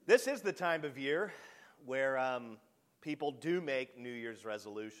This is the time of year where people do make New Year's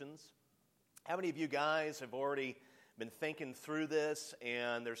resolutions. How many of you guys have already been thinking through this,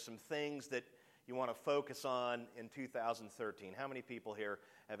 and there's some things that you want to focus on in 2013? How many people here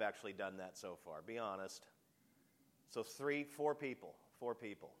have actually done that so far? Be honest. So 4 people.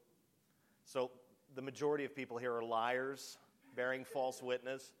 So the majority of people here are liars, bearing false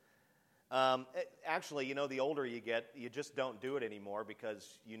witness. Actually, you know, the older you get, you just don't do it anymore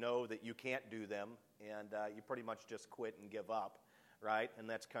because you know that you can't do them, and you pretty much just quit and give up, right? And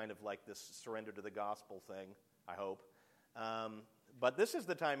that's kind of like this surrender to the gospel thing, I hope. But this is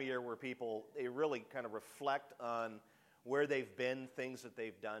the time of year where people, they really kind of reflect on where they've been, things that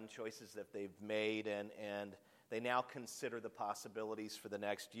they've done, choices that they've made, and they now consider the possibilities for the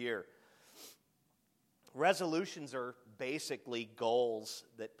next year. Resolutions are basically goals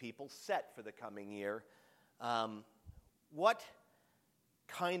that people set for the coming year. What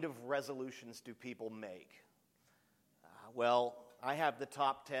kind of resolutions do people make? Well, I have the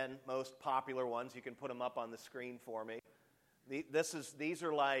top 10 most popular ones. You can put them up on the screen for me. These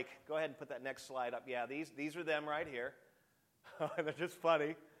are like, go ahead and put that next slide up. Yeah, these are them right here. They're just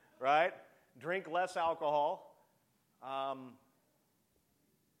funny, right? Drink less alcohol.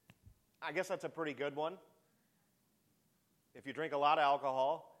 I guess that's a pretty good one. If you drink a lot of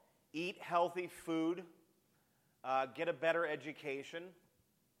alcohol, eat healthy food, get a better education.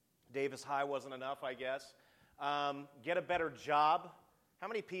 Davis High wasn't enough, I guess. Get a better job. How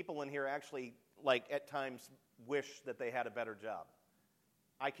many people in here actually, like, at times wish that they had a better job?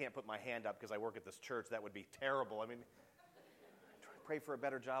 I can't put my hand up because I work at this church. That would be terrible. I mean, I pray for a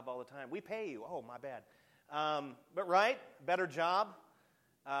better job all the time. We pay you. Oh, my bad. But right, better job.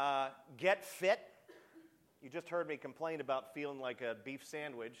 Get fit. You just heard me complain about feeling like a beef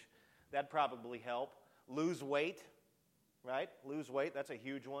sandwich. That'd probably help. Lose weight, right? Lose weight, that's a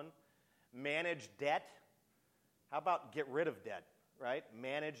huge one. Manage debt. How about get rid of debt, right?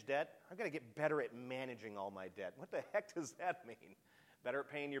 Manage debt. I've got to get better at managing all my debt. What the heck does that mean? Better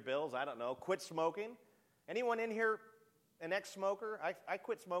at paying your bills? I don't know. Quit smoking. Anyone in here an ex-smoker? I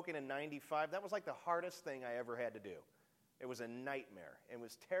quit smoking in 95. That was like the hardest thing I ever had to do. It was a nightmare. It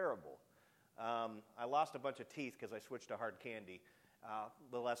was terrible. I lost a bunch of teeth because I switched to hard candy,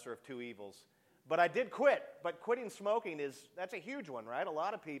 the lesser of two evils. But I did quit. But quitting smoking that's a huge one, right? A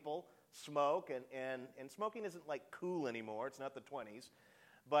lot of people smoke, and smoking isn't like cool anymore. It's not the 20s.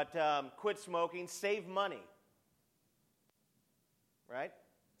 But quit smoking, save money, right?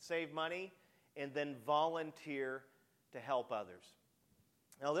 Save money, and then volunteer to help others.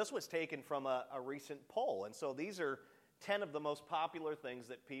 Now, this was taken from a recent poll, and so these are 10 of the most popular things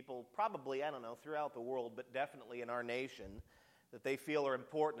that people probably, I don't know, throughout the world, but definitely in our nation, that they feel are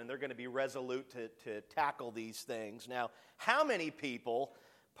important, and they're going to be resolute to tackle these things. Now, how many people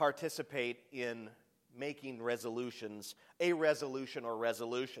participate in making resolutions, a resolution or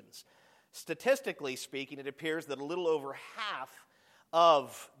resolutions? Statistically speaking, it appears that a little over half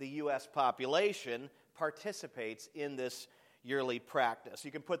of the U.S. population participates in this yearly practice.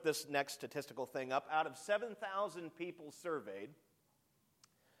 You can put this next statistical thing up. Out of 7,000 people surveyed,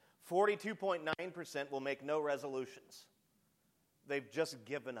 42.9% will make no resolutions. They've just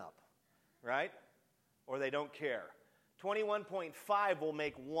given up, right? Or they don't care. 21.5 will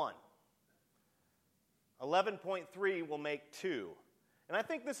make 1. 11.3 will make 2. And I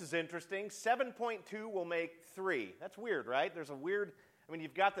think this is interesting. 7.2 will make 3. That's weird, right? There's a weird,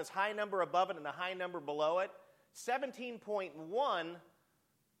 you've got this high number above it and a high number below it. 17.1,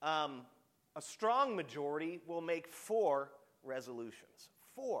 a strong majority will make 4 resolutions.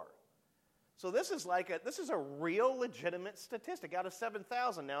 4. So this is a real legitimate statistic out of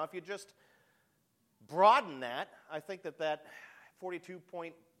 7,000. Now, if you just broaden that, I think that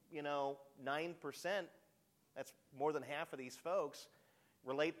 42.9%, that's more than half of these folks,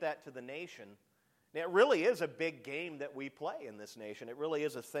 relate that to the nation. Now, it really is a big game that we play in this nation. It really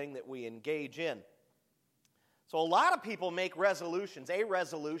is a thing that we engage in. So a lot of people make resolutions, a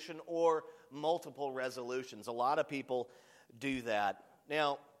resolution or multiple resolutions. A lot of people do that.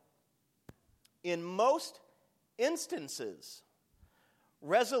 Now, in most instances,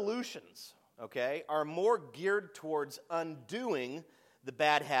 resolutions, are more geared towards undoing the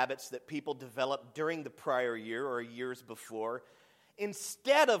bad habits that people developed during the prior year or years before,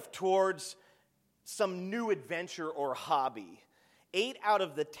 instead of towards some new adventure or hobby. 8 out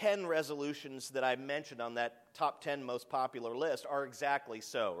of the 10 resolutions that I mentioned on that top 10 most popular list are exactly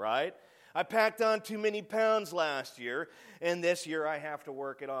so, right? I packed on too many pounds last year, and this year I have to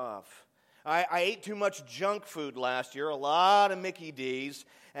work it off. I ate too much junk food last year, a lot of Mickey D's,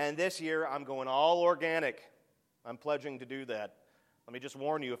 and this year I'm going all organic. I'm pledging to do that. Let me just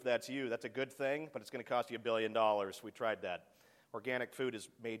warn you, if that's you, that's a good thing, but it's going to cost you $1 billion. We tried that. Organic food is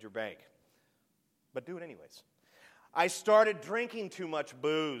major bank. But do it anyways. I started drinking too much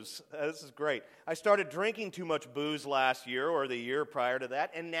booze. This is great. I started drinking too much booze last year or the year prior to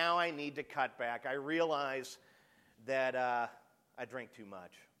that, and now I need to cut back. I realize that I drink too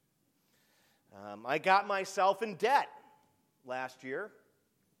much. I got myself in debt last year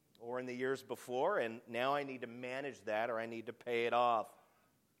or in the years before, and now I need to manage that or I need to pay it off.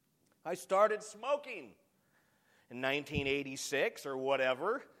 I started smoking in 1986 or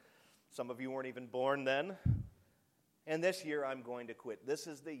whatever. Some of you weren't even born then. And this year I'm going to quit. This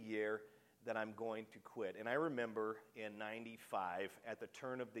is the year that I'm going to quit. And I remember in 95, at the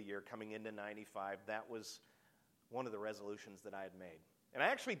turn of the year, coming into 95, that was one of the resolutions that I had made. And I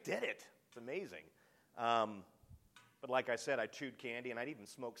actually did it. It's amazing. But like I said, I chewed candy, and I'd even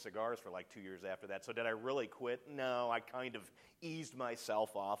smoked cigars for like 2 years after that. So did I really quit? No, I kind of eased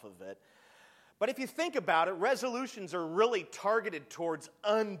myself off of it. But if you think about it, resolutions are really targeted towards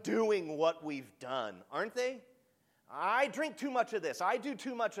undoing what we've done, aren't they? I drink too much of this. I do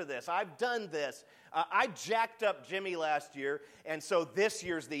too much of this. I've done this. I jacked up Jimmy last year, and so this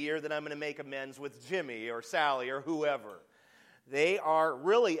year's the year that I'm going to make amends with Jimmy or Sally or whoever. They are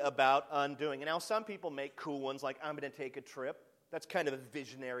really about undoing. And now some people make cool ones like, I'm going to take a trip. That's kind of a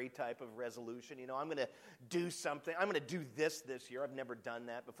visionary type of resolution. You know, I'm going to do something. I'm going to do this year. I've never done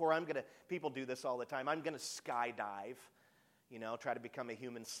that before. People do this all the time. I'm going to skydive. You know, try to become a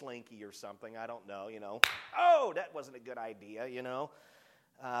human slinky or something. I don't know, you know. Oh, that wasn't a good idea, you know.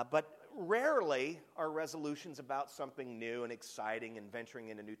 But rarely are resolutions about something new and exciting and venturing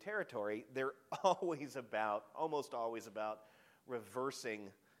into new territory. They're almost always about reversing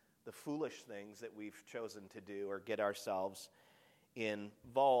the foolish things that we've chosen to do or get ourselves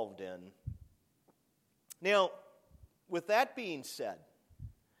involved in. Now, with that being said,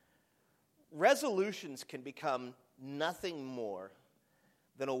 resolutions can become nothing more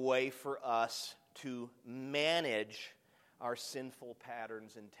than a way for us to manage our sinful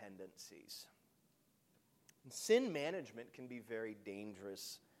patterns and tendencies. And sin management can be very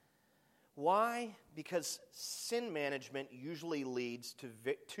dangerous. Why? Because sin management usually leads to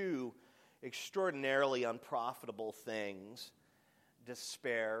two extraordinarily unprofitable things: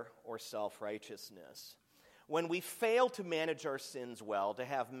 despair or self-righteousness. When we fail to manage our sins well, to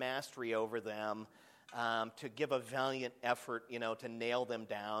have mastery over them, to give a valiant effort, you know, to nail them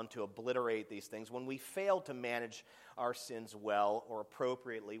down, to obliterate these things. When we fail to manage our sins well or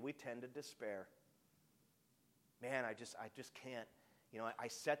appropriately, we tend to despair. Man, I just can't. You know, I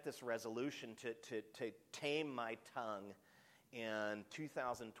set this resolution to tame my tongue. In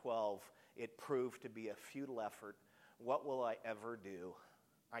 2012, it proved to be a futile effort. What will I ever do?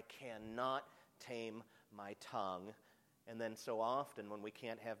 I cannot tame my tongue. And then so often when we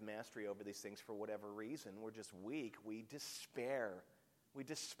can't have mastery over these things for whatever reason, we're just weak, we despair. We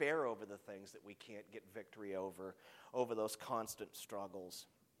despair over the things that we can't get victory over those constant struggles.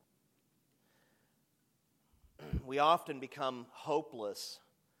 We often become hopeless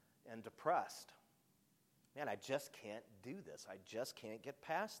and depressed. Man, I just can't do this. I just can't get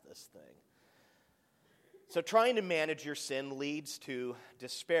past this thing. So trying to manage your sin leads to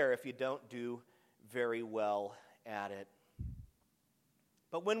despair if you don't do very well at it.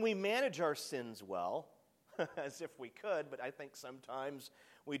 But when we manage our sins well, as if we could, but I think sometimes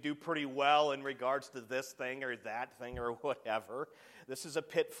we do pretty well in regards to this thing or that thing or whatever. This is a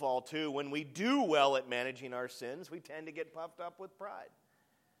pitfall too. When we do well at managing our sins, we tend to get puffed up with pride.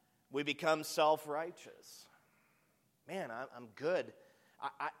 We become self-righteous. Man, I'm good.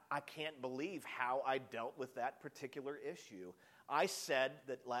 I can't believe how I dealt with that particular issue. I said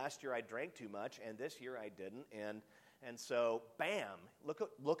that last year I drank too much, and this year I didn't, and so, bam, look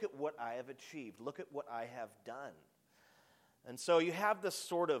at what I have achieved. Look at what I have done. And so you have this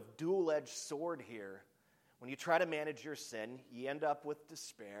sort of dual-edged sword here. When you try to manage your sin, you end up with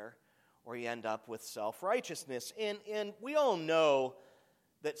despair, or you end up with self-righteousness. And we all know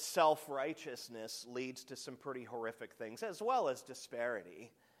that self-righteousness leads to some pretty horrific things, as well as disparity.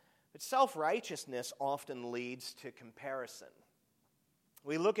 But self-righteousness often leads to comparison.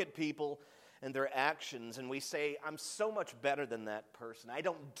 We look at people and their actions, and we say, I'm so much better than that person. I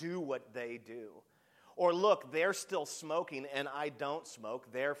don't do what they do. Or look, they're still smoking, and I don't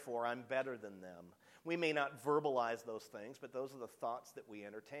smoke, therefore I'm better than them. We may not verbalize those things, but those are the thoughts that we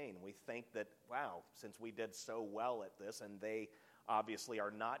entertain. We think that, wow, since we did so well at this, and they obviously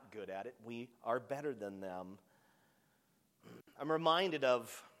are not good at it, we are better than them. I'm reminded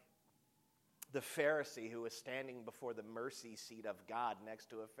of the Pharisee who was standing before the mercy seat of God next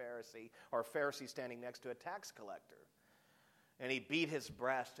to a Pharisee, or a Pharisee standing next to a tax collector. And he beat his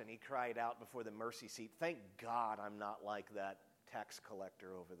breast and he cried out before the mercy seat, "Thank God I'm not like that tax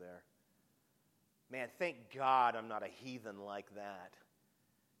collector over there. Man, thank God I'm not a heathen like that."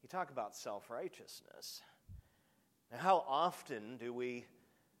 You talk about self-righteousness. Now, how often do we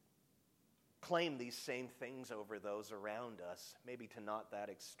claim these same things over those around us? Maybe to not that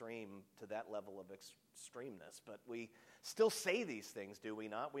extreme, to that level of extremeness, but we still say these things, do we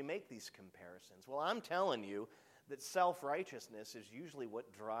not? We make these comparisons. Well, I'm telling you that self-righteousness is usually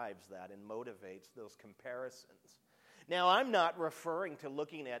what drives that and motivates those comparisons. Now, I'm not referring to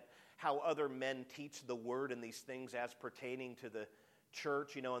looking at how other men teach the word and these things as pertaining to the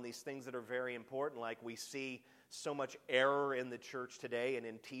church, and these things that are very important, like we see so much error in the church today and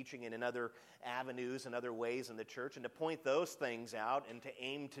in teaching and in other avenues and other ways in the church, and to point those things out and to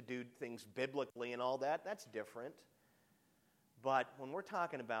aim to do things biblically and all that, that's different. But when we're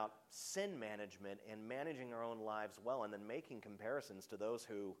talking about sin management and managing our own lives well and then making comparisons to those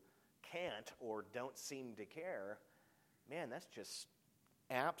who can't or don't seem to care, man, that's just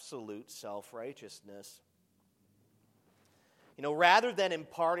absolute self-righteousness. Rather than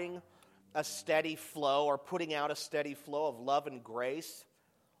imparting a steady flow or putting out a steady flow of love and grace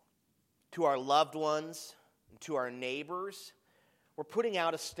to our loved ones and to our neighbors, we're putting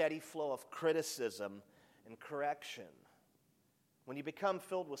out a steady flow of criticism and correction. When you become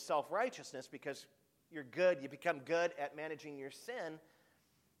filled with self-righteousness because you're good, you become good at managing your sin,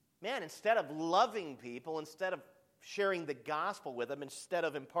 man, instead of loving people, instead of sharing the gospel with them, instead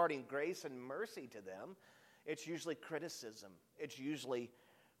of imparting grace and mercy to them, it's usually criticism. It's usually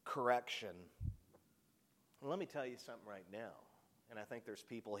correction. Well, let me tell you something right now, and I think there's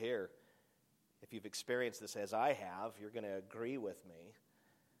people here, if you've experienced this as I have, you're going to agree with me,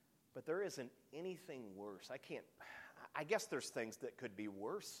 but there isn't anything worse. I guess there's things that could be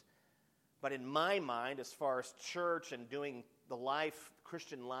worse, but in my mind, as far as church and doing the life,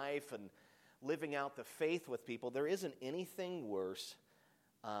 Christian life, and living out the faith with people, there isn't anything worse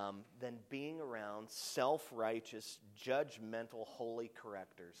than being around self-righteous, judgmental, holy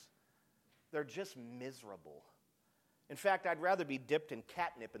correctors. They're just miserable. In fact, I'd rather be dipped in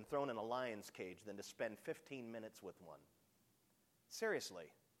catnip and thrown in a lion's cage than to spend 15 minutes with one. Seriously.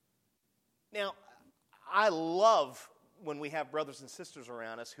 Now, I love when we have brothers and sisters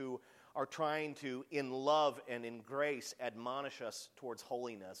around us who are trying to, in love and in grace, admonish us towards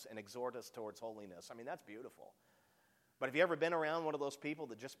holiness and exhort us towards holiness. I mean, that's beautiful. But have you ever been around one of those people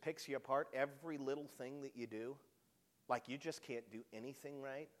that just picks you apart every little thing that you do? Like you just can't do anything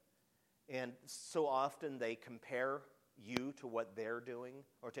right? And so often they compare you to what they're doing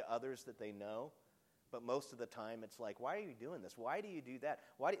or to others that they know. But most of the time it's like, why are you doing this? Why do you do that?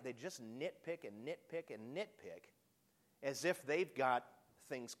 Why do they just nitpick and nitpick and nitpick as if they've got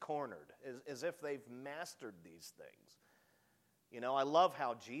things cornered, as if they've mastered these things. I love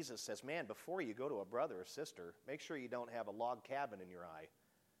how Jesus says, man, before you go to a brother or sister, make sure you don't have a log cabin in your eye.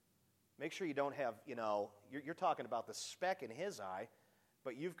 Make sure you don't have, you're talking about the speck in his eye,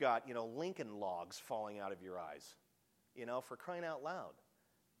 but you've got, Lincoln logs falling out of your eyes, for crying out loud.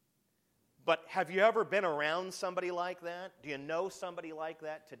 But have you ever been around somebody like that? Do you know somebody like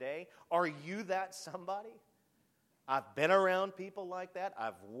that today? Are you that somebody? I've been around people like that.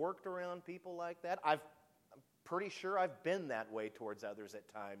 I've worked around people like that. I'm pretty sure I've been that way towards others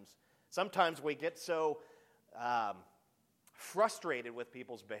at times. Sometimes we get so frustrated with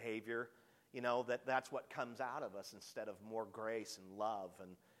people's behavior, that's what comes out of us instead of more grace and love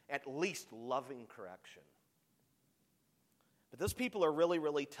and at least loving correction. But those people are really,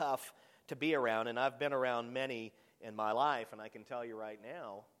 really tough to be around, and I've been around many in my life, and I can tell you right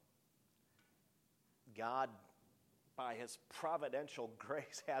now, God, by his providential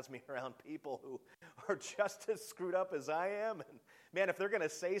grace, has me around people who are just as screwed up as I am. And man, if they're going to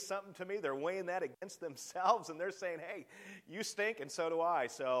say something to me, they're weighing that against themselves, and they're saying, hey, you stink and so do I,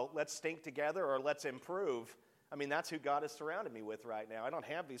 so let's stink together or let's improve. I mean, that's who God has surrounded me with right now. I don't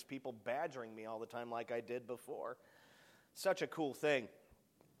have these people badgering me all the time like I did before. Such a cool thing.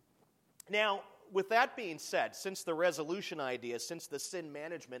 Now, with that being said, since the resolution idea, since the sin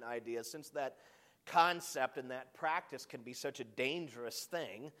management idea, since that concept and that practice can be such a dangerous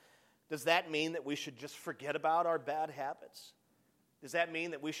thing, does that mean that we should just forget about our bad habits? Does that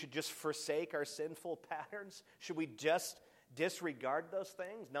mean that we should just forsake our sinful patterns? Should we just disregard those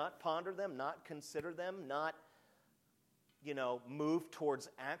things, not ponder them, not consider them, not, move towards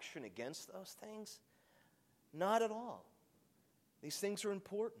action against those things? Not at all. These things are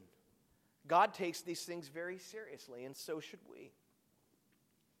important. God takes these things very seriously, and so should we.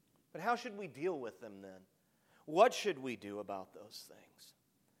 But how should we deal with them then? What should we do about those things?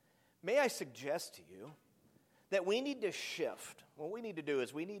 May I suggest to you that we need to shift. What we need to do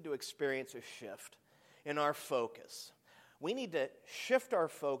is we need to experience a shift in our focus. We need to shift our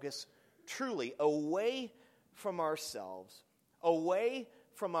focus truly away from ourselves, away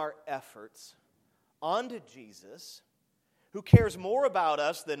from our efforts, onto Jesus, who cares more about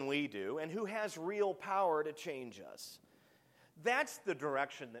us than we do and who has real power to change us. That's the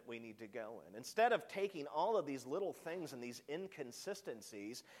direction that we need to go in. Instead of taking all of these little things and these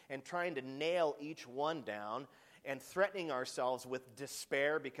inconsistencies and trying to nail each one down and threatening ourselves with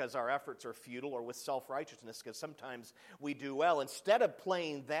despair because our efforts are futile, or with self-righteousness because sometimes we do well, instead of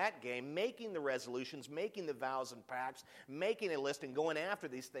playing that game, making the resolutions, making the vows and pacts, making a list and going after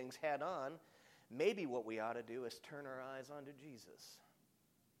these things head on, maybe what we ought to do is turn our eyes onto Jesus,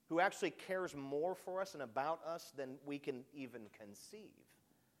 who actually cares more for us and about us than we can even conceive,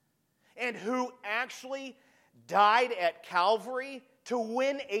 and who actually died at Calvary to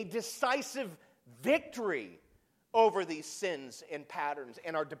win a decisive victory over these sins and patterns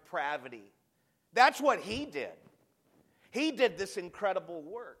and our depravity. That's what he did. He did this incredible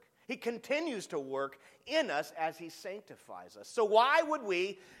work. He continues to work in us as he sanctifies us. So why would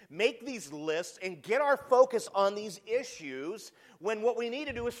we make these lists and get our focus on these issues when what we need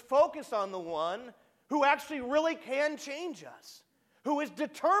to do is focus on the one who actually really can change us, who is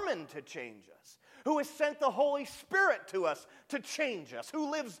determined to change us, who has sent the Holy Spirit to us to change us, who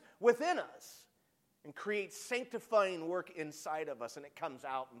lives within us and creates sanctifying work inside of us, and it comes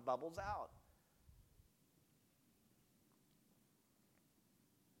out and bubbles out.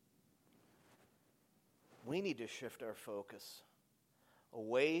 We need to shift our focus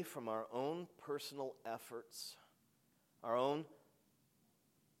away from our own personal efforts, our own,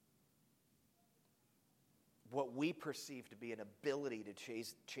 what we perceive to be an ability to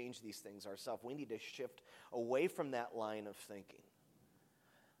change these things ourselves. We need to shift away from that line of thinking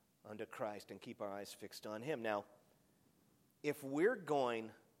unto Christ and keep our eyes fixed on him. Now, if we're going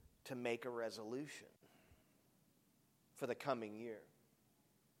to make a resolution for the coming year,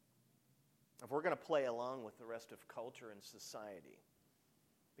 if we're going to play along with the rest of culture and society,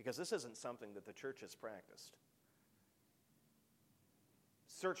 because this isn't something that the church has practiced.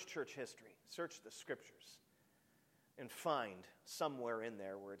 Search church history, search the scriptures, and find somewhere in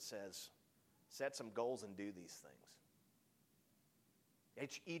there where it says, set some goals and do these things.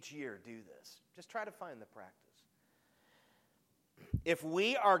 Each year, do this. Just try to find the practice. If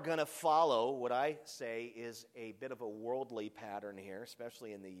we are going to follow what I say is a bit of a worldly pattern here,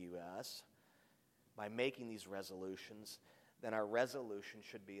 especially in the U.S., by making these resolutions, then our resolution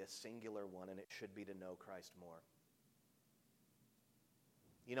should be a singular one, and it should be to know Christ more.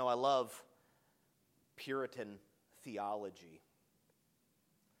 You know, I love Puritan theology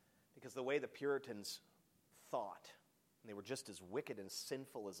because the way the Puritans thought, and they were just as wicked and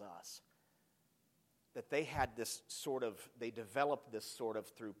sinful as us, that they had this sort of, they developed this sort of,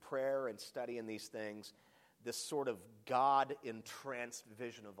 through prayer and studying these things, this sort of God-entranced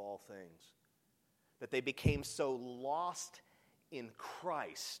vision of all things. That they became so lost in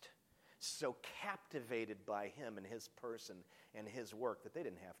Christ, so captivated by him and his person and his work, that they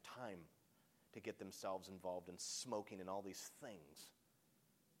didn't have time to get themselves involved in smoking and all these things.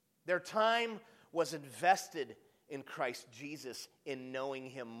 Their time was invested in Christ Jesus, in knowing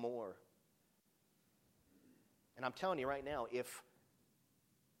him more. And I'm telling you right now, if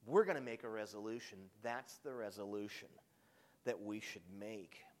we're going to make a resolution, that's the resolution that we should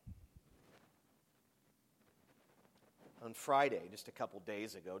make. On Friday, just a couple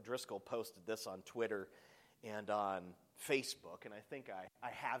days ago, Driscoll posted this on Twitter and on Facebook, and I think I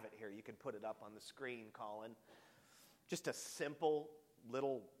have it here. You can put it up on the screen, Colin. Just a simple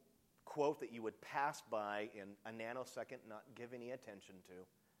little quote that you would pass by in a nanosecond, not give any attention to,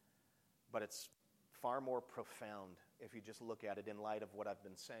 but it's far more profound if you just look at it in light of what I've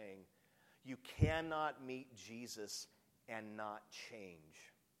been saying. You cannot meet Jesus and not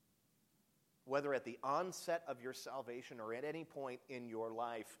change. Whether at the onset of your salvation or at any point in your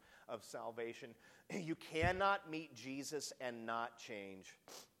life of salvation, you cannot meet Jesus and not change.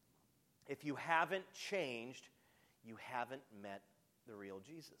 If you haven't changed, you haven't met the real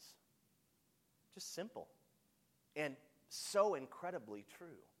Jesus. Just simple and so incredibly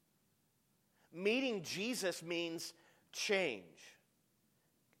true. Meeting Jesus means change.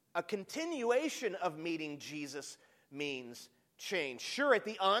 A continuation of meeting Jesus means change. Sure, at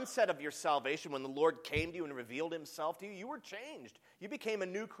the onset of your salvation, when the Lord came to you and revealed himself to you, you were changed. You became a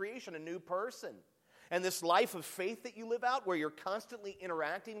new creation, a new person. And this life of faith that you live out, where you're constantly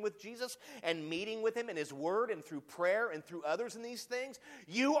interacting with Jesus and meeting with him in his word and through prayer and through others in these things,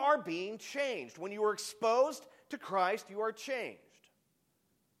 you are being changed. When you are exposed to Christ, you are changed.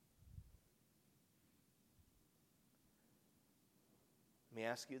 me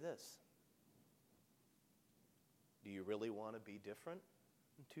ask you this. Do you really want to be different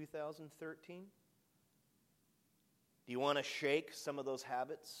in 2013? Do you want to shake some of those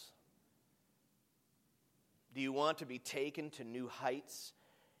habits? Do you want to be taken to new heights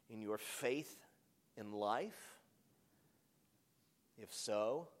in your faith in life? If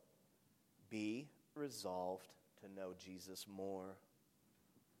so, be resolved to know Jesus more.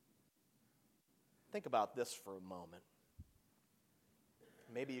 Think about this for a moment.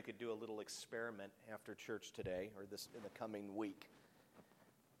 Maybe you could do a little experiment after church today or this in the coming week.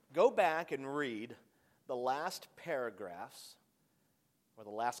 Go back and read the last paragraphs or the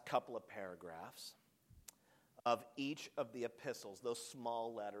last couple of paragraphs of each of the epistles, those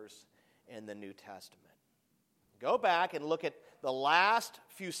small letters in the New Testament. Go back and look at the last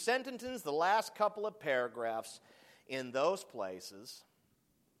few sentences, the last couple of paragraphs in those places,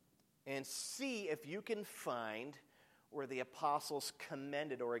 and see if you can find where the apostles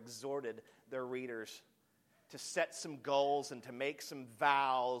commended or exhorted their readers to set some goals and to make some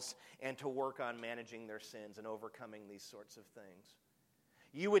vows and to work on managing their sins and overcoming these sorts of things.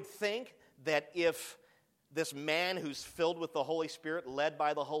 You would think that if this man who's filled with the Holy Spirit, led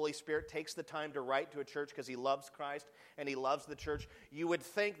by the Holy Spirit, takes the time to write to a church because he loves Christ and he loves the church, you would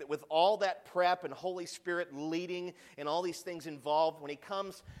think that with all that prep and Holy Spirit leading and all these things involved, when he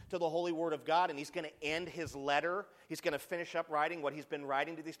comes to the Holy Word of God and he's going to end his letter, he's going to finish up writing what he's been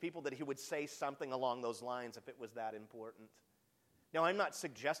writing to these people, that he would say something along those lines if it was that important. Now, I'm not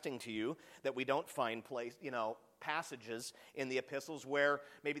suggesting to you that we don't find passages in the epistles where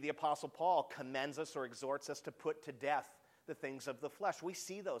maybe the Apostle Paul commends us or exhorts us to put to death the things of the flesh. We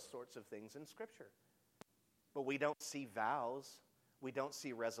see those sorts of things in Scripture. But we don't see vows. We don't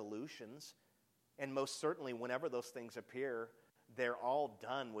see resolutions. And most certainly, whenever those things appear, they're all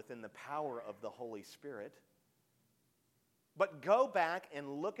done within the power of the Holy Spirit. But go back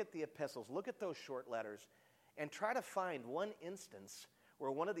and look at the epistles, look at those short letters, and try to find one instance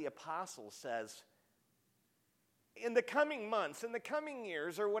where one of the apostles says, in the coming months, in the coming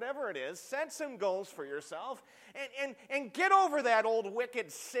years, or whatever it is, set some goals for yourself and get over that old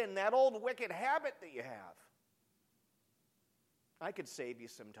wicked sin, that old wicked habit that you have. I could save you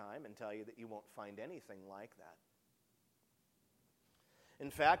some time and tell you that you won't find anything like that.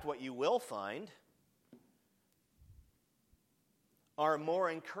 In fact, what you will find are more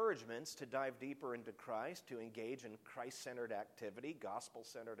encouragements to dive deeper into Christ, to engage in Christ-centered activity,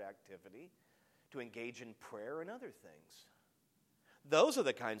 gospel-centered activity, to engage in prayer and other things. Those are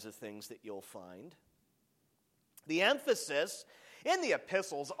the kinds of things that you'll find. The emphasis in the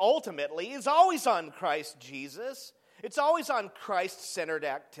epistles ultimately is always on Christ Jesus. It's always on Christ-centered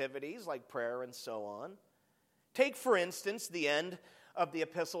activities like prayer and so on. Take, for instance, the end of the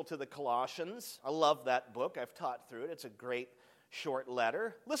epistle to the Colossians. I love that book. I've taught through it. It's a great short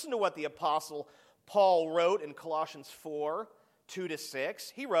letter. Listen to what the Apostle Paul wrote in Colossians 4,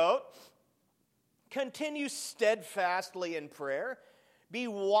 2-6. He wrote, "Continue steadfastly in prayer. Be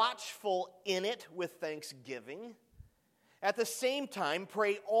watchful in it with thanksgiving. At the same time,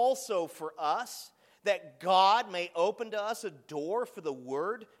 pray also for us, that God may open to us a door for the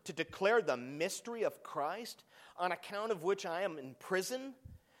word to declare the mystery of Christ, on account of which I am in prison,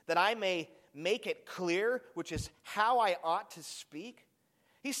 that I may make it clear, which is how I ought to speak."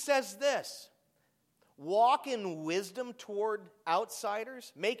 He says this, "Walk in wisdom toward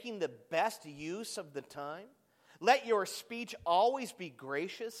outsiders, making the best use of the time. Let your speech always be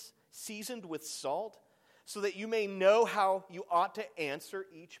gracious, seasoned with salt, so that you may know how you ought to answer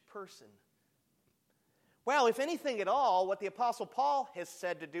each person." Well, if anything at all, what the Apostle Paul has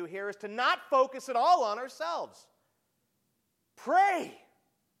said to do here is to not focus at all on ourselves. Pray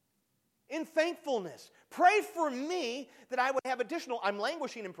in thankfulness. Pray for me that I would have I'm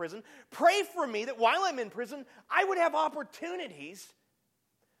languishing in prison. Pray for me that while I'm in prison, I would have opportunities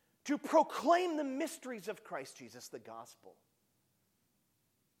to proclaim the mysteries of Christ Jesus, the gospel.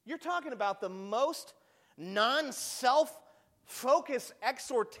 You're talking about the most non-self-focused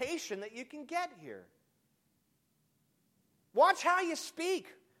exhortation that you can get here. Watch how you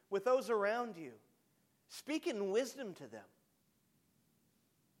speak with those around you. Speak in wisdom to them.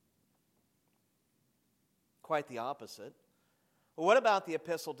 Quite the opposite. Well, what about the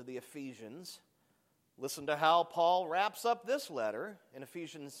epistle to the Ephesians? Listen to how Paul wraps up this letter in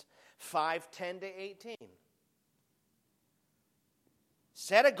Ephesians 5:10-18.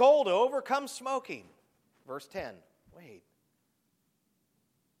 Set a goal to overcome smoking. Verse 10. Wait.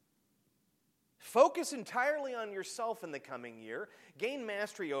 Focus entirely on yourself in the coming year. Gain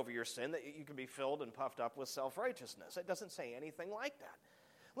mastery over your sin that you can be filled and puffed up with self-righteousness. It doesn't say anything like that.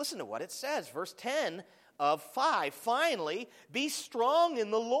 Listen to what it says. Verse 10, of 5. Finally, be strong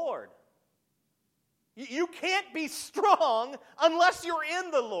in the Lord. You can't be strong unless you're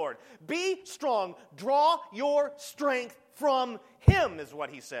in the Lord. Be strong. Draw your strength from Him, is what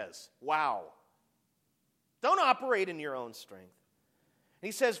he says. Wow. Don't operate in your own strength.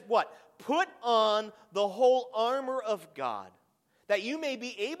 He says what? Put on the whole armor of God, that you may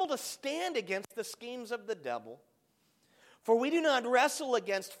be able to stand against the schemes of the devil. For we do not wrestle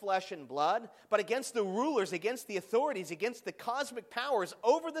against flesh and blood, but against the rulers, against the authorities, against the cosmic powers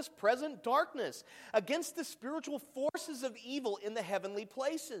over this present darkness, against the spiritual forces of evil in the heavenly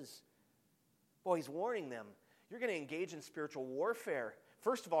places. Boy, he's warning them. You're going to engage in spiritual warfare.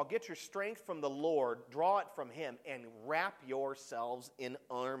 First of all, get your strength from the Lord, draw it from Him, and wrap yourselves in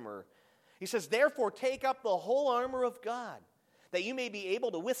armor. He says, therefore, take up the whole armor of God, that you may be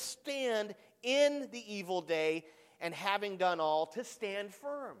able to withstand in the evil day, and having done all, to stand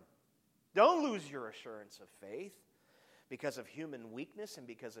firm. Don't lose your assurance of faith because of human weakness and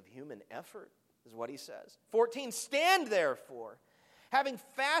because of human effort, is what he says. 14, stand therefore, having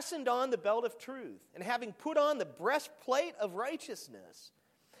fastened on the belt of truth, and having put on the breastplate of righteousness,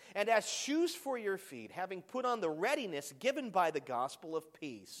 and as shoes for your feet, having put on the readiness given by the gospel of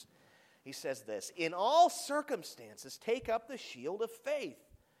peace. He says this, in all circumstances take up the shield of faith,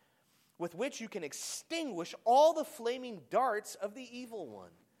 with which you can extinguish all the flaming darts of the evil one,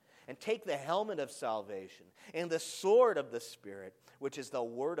 and take the helmet of salvation and the sword of the Spirit, which is the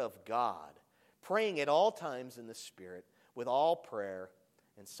word of God, praying at all times in the Spirit with all prayer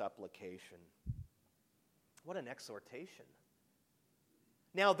and supplication. What an exhortation.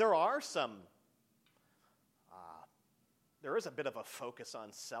 Now, there is a bit of a focus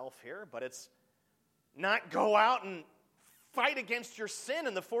on self here, but it's not go out and fight against your sin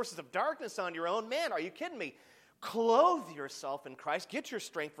and the forces of darkness on your own. Man, are you kidding me? Clothe yourself in Christ. Get your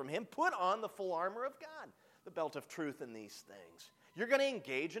strength from Him. Put on the full armor of God, the belt of truth in these things. You're going to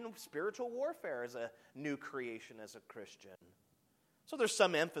engage in spiritual warfare as a new creation, as a Christian. So there's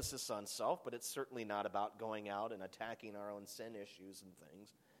some emphasis on self, but it's certainly not about going out and attacking our own sin issues and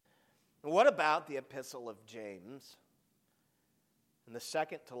things. And what about the epistle of James? In the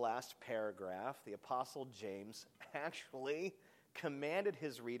second to last paragraph, the Apostle James actually commanded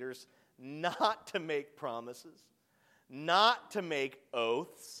his readers not to make promises, not to make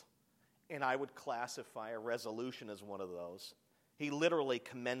oaths, and I would classify a resolution as one of those. He literally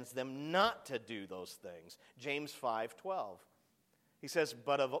commends them not to do those things. James 5:12. He says,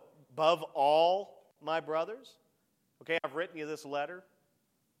 but above all, my brothers, okay, I've written you this letter.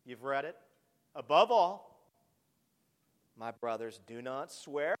 You've read it. Above all, my brothers, do not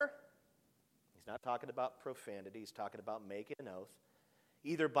swear. He's not talking about profanity. He's talking about making an oath,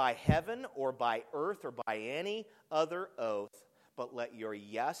 either by heaven or by earth or by any other oath, but let your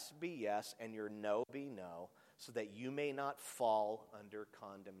yes be yes and your no be no, so that you may not fall under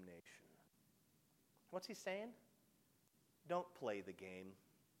condemnation. What's he saying? Don't play the game.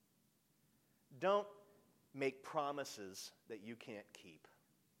 Don't make promises that you can't keep.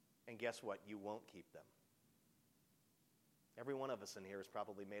 And guess what? You won't keep them. Every one of us in here has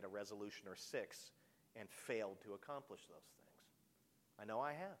probably made a resolution or 6 and failed to accomplish those things. I know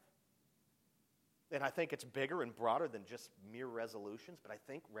I have. And I think it's bigger and broader than just mere resolutions, but I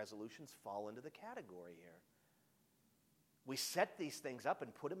think resolutions fall into the category here. We set these things up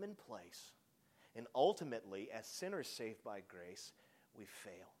and put them in place. And ultimately, as sinners saved by grace, we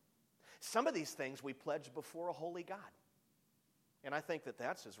fail. Some of these things we pledge before a holy God. And I think that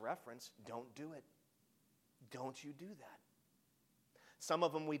that's his reference. Don't do it. Don't you do that. Some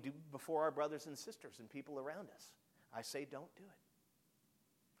of them we do before our brothers and sisters and people around us. I say don't do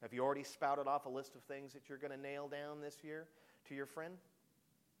it. Have you already spouted off a list of things that you're going to nail down this year to your friend?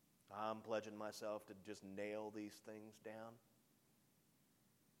 I'm pledging myself to just nail these things down.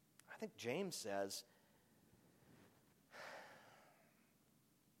 I think James says,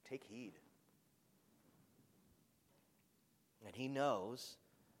 take heed. And he knows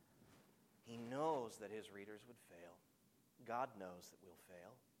that his readers would fail. God knows that we'll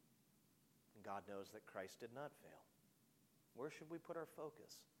fail. And God knows that Christ did not fail. Where should we put our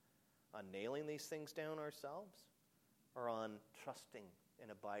focus? On nailing these things down ourselves, or on trusting and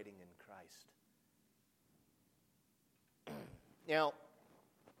abiding in Christ? Now,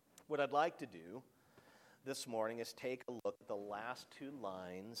 what I'd like to do this morning is take a look at the last 2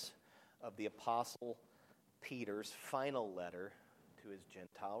 lines of the Apostle Peter's final letter to his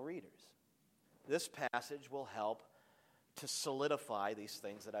Gentile readers. This passage will help to solidify these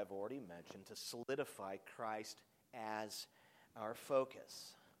things that I've already mentioned, to solidify Christ as our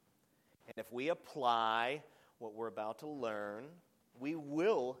focus. And if we apply what we're about to learn, we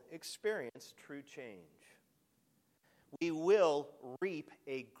will experience true change. we will reap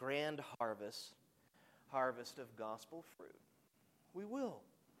a grand harvest of gospel fruit. We will.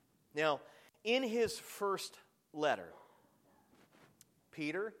 Now, in his first letter,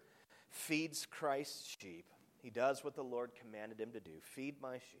 Peter feeds Christ's sheep. He does what the Lord commanded him to do, feed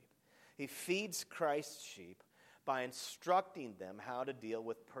my sheep. He feeds Christ's sheep by instructing them how to deal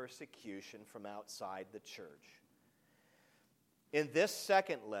with persecution from outside the church. In this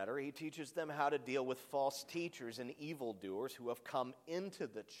second letter, he teaches them how to deal with false teachers and evildoers who have come into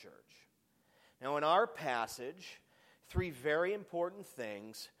the church. Now, in our passage, three very important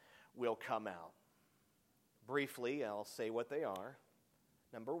things will come out. Briefly, I'll say what they are.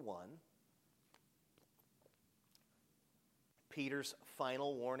 Number one, Peter's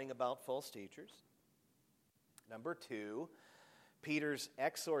final warning about false teachers. Number two, Peter's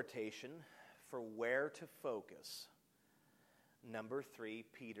exhortation for where to focus. Number three,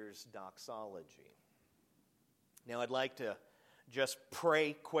 Peter's doxology. Now, I'd like to just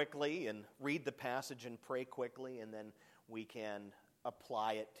pray quickly and read the passage and pray quickly, and then we can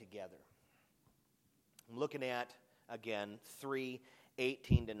apply it together. I'm looking at, again,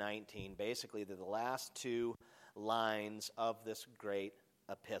 3:18 to 19. Basically, they're the last two lines of this great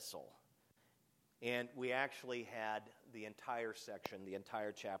epistle. And we actually had the entire section, the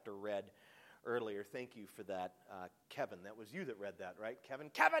entire chapter read earlier. Thank you for that, Kevin. That was you that read that, right? Kevin!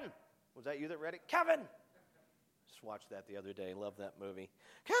 Was that you that read it? Kevin! Just watched that the other day. Love that movie.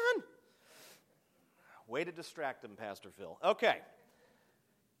 Kevin! Way to distract him, Pastor Phil. Okay.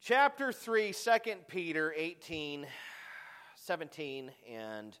 Chapter 3, 2 Peter 18, 17,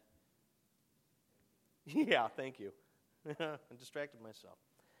 and... Yeah, thank you. I distracted myself.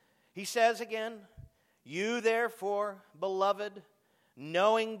 He says again, "You therefore, beloved,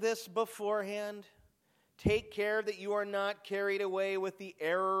 knowing this beforehand, take care that you are not carried away with the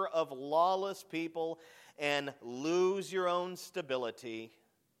error of lawless people and lose your own stability."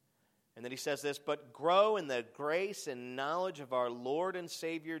 And then he says this, "But grow in the grace and knowledge of our Lord and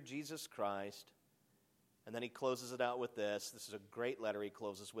Savior Jesus Christ." And then he closes it out with this. This is a great letter he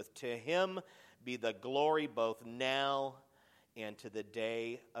closes with. "To him be the glory both now and to the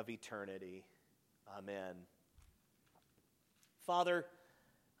day of eternity. Amen." Father,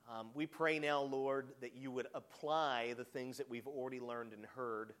 we pray now, Lord, that you would apply the things that we've already learned and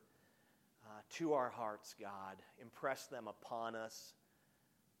heard to our hearts, God. Impress them upon us.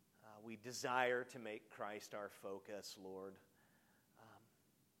 We desire to make Christ our focus, Lord.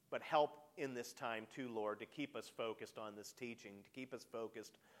 But help in this time too, Lord, to keep us focused on this teaching, to keep us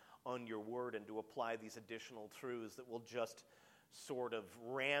focused on your word, and to apply these additional truths that will just sort of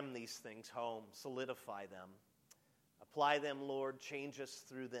ram these things home, solidify them. Apply them, Lord, change us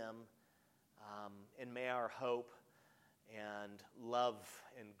through them, and may our hope and love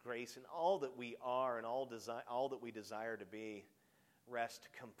and grace and all that we are and all that we desire to be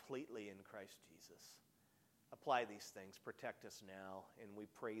rest completely in Christ Jesus. Apply these things. Protect us now, and we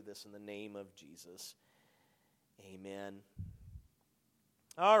pray this in the name of Jesus. Amen.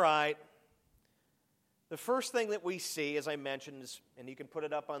 All right. The first thing that we see, as I mentioned, is, and you can put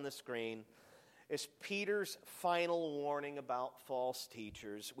it up on the screen, is Peter's final warning about false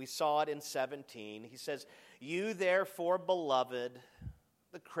teachers. We saw it in 17. He says, "You therefore, beloved,"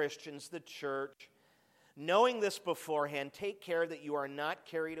 the Christians, the church, "knowing this beforehand, take care that you are not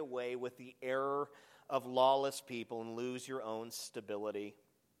carried away with the error of lawless people and lose your own stability."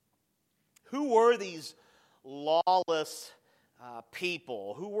 Who were these lawless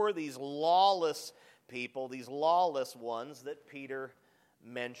people? Who were these lawless people, these lawless ones that Peter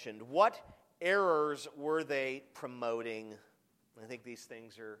mentioned? What errors were they promoting? I think these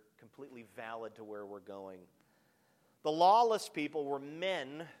things are completely valid to where we're going. The lawless people were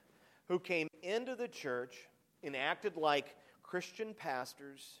men who came into the church and acted like Christian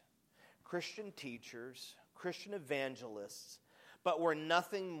pastors, Christian teachers, Christian evangelists, but were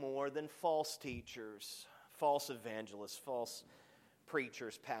nothing more than false teachers, false evangelists, false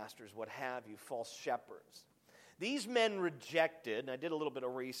preachers, pastors, what have you, false shepherds. These men rejected, and I did a little bit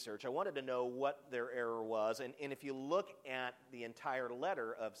of research. I wanted to know what their error was. And if you look at the entire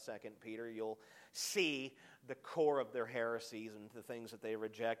letter of 2 Peter, you'll see the core of their heresies and the things that they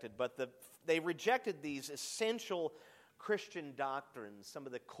rejected. But they rejected these essential Christian doctrines, some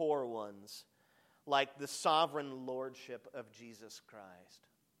of the core ones, like the sovereign lordship of Jesus Christ.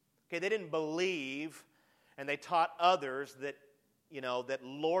 Okay, they didn't believe, and they taught others that that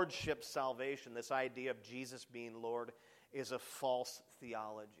lordship salvation, this idea of Jesus being Lord, is a false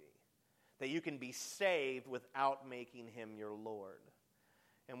theology. That you can be saved without making him your Lord.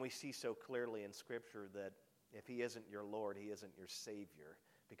 And we see so clearly in Scripture that if he isn't your Lord, he isn't your Savior.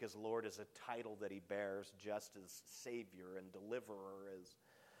 because Lord is a title that he bears just as Savior and Deliverer is.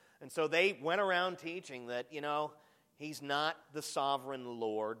 And so they went around teaching that, he's not the sovereign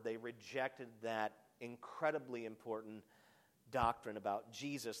Lord. They rejected that incredibly important doctrine about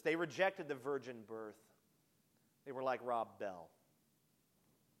Jesus. They rejected the virgin birth. They were like Rob Bell.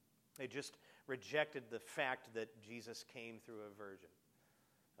 They just rejected the fact that Jesus came through a virgin.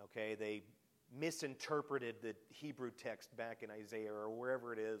 Okay, they misinterpreted the Hebrew text back in Isaiah or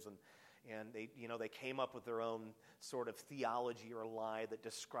wherever it is, and they came up with their own sort of theology or lie that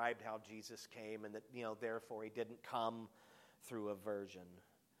described how Jesus came, and that therefore he didn't come through a virgin.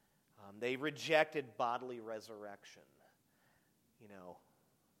 They rejected bodily resurrection.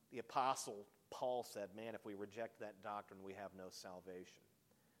 The apostle Paul said, "Man, if we reject that doctrine, we have no salvation."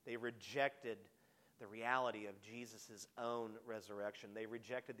 They rejected the reality of Jesus' own resurrection. They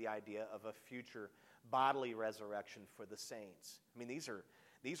rejected the idea of a future bodily resurrection for the saints. I mean, these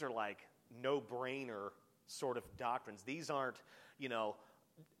are like no-brainer sort of doctrines. These aren't,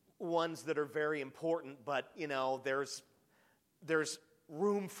 ones that are very important, but, there's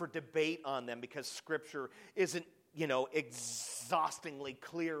room for debate on them because Scripture isn't, exhaustingly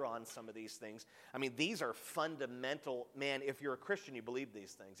clear on some of these things. I mean, these are fundamental. Man, if you're a Christian, you believe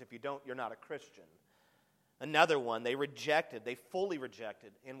these things. If you don't, you're not a Christian. Another one, they fully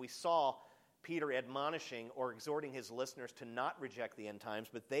rejected, and we saw Peter admonishing or exhorting his listeners to not reject the end times,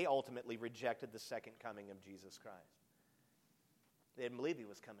 but they ultimately rejected the second coming of Jesus Christ. They didn't believe he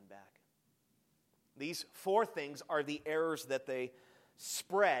was coming back. These four things are the errors that they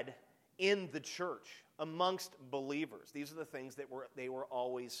spread in the church amongst believers. These are the things that they were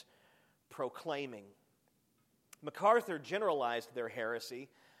always proclaiming. MacArthur generalized their heresy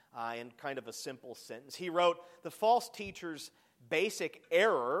in kind of a simple sentence. He wrote, "The false teachers' basic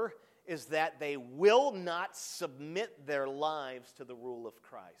error is that they will not submit their lives to the rule of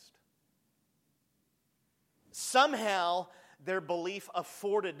Christ." Somehow, their belief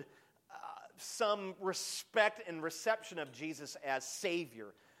afforded some respect and reception of Jesus as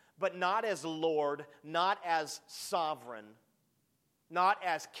Savior, but not as Lord, not as Sovereign, not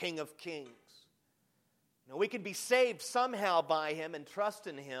as King of Kings. Now, we can be saved somehow by him and trust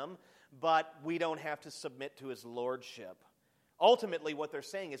in him, but we don't have to submit to his lordship. Ultimately, what they're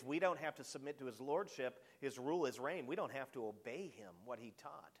saying is we don't have to submit to his lordship, his rule, his reign. We don't have to obey him, what he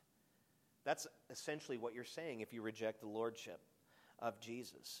taught. That's essentially what you're saying if you reject the lordship of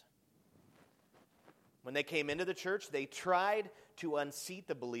Jesus. When they came into the church, they tried to unseat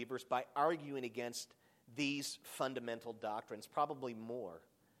the believers by arguing against these fundamental doctrines, probably more.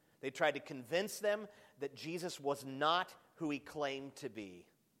 They tried to convince them that Jesus was not who he claimed to be.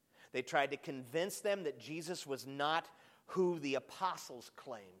 They tried to convince them that Jesus was not who the apostles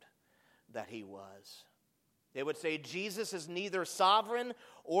claimed that he was. They would say, Jesus is neither sovereign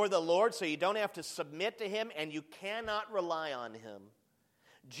or the Lord, so you don't have to submit to him and you cannot rely on him.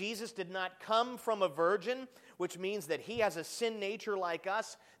 Jesus did not come from a virgin, which means that he has a sin nature like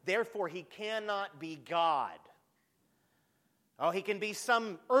us, therefore he cannot be God. Oh, he can be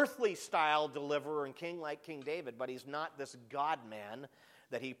some earthly style deliverer and king like King David, but he's not this God-man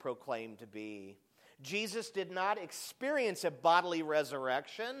that he proclaimed to be. Jesus did not experience a bodily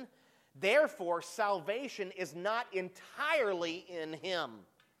resurrection, therefore salvation is not entirely in him,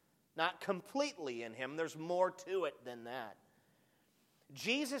 not completely in him. There's more to it than that.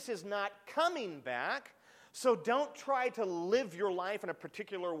 Jesus is not coming back, so don't try to live your life in a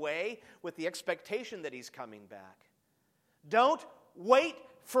particular way with the expectation that he's coming back. Don't wait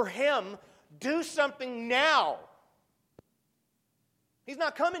for him. Do something now. He's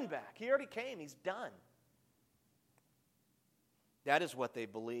not coming back. He already came. He's done. That is what they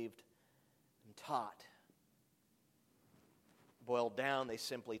believed and taught. Boiled down, they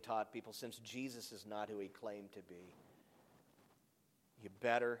simply taught people, since Jesus is not who he claimed to be, you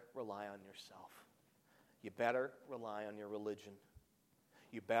better rely on yourself. You better rely on your religion.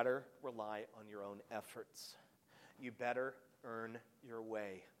 You better rely on your own efforts. You better earn your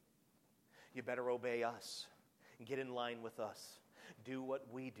way. You better obey us and get in line with us. Do what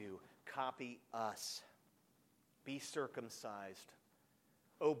we do. Copy us. Be circumcised.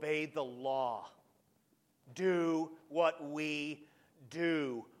 Obey the law. Do what we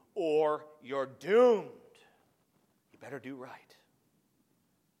do, or you're doomed. You better do right.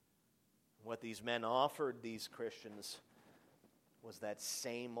 What these men offered these Christians was that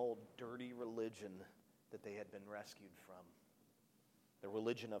same old dirty religion that they had been rescued from. The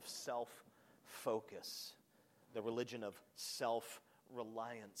religion of self-focus. The religion of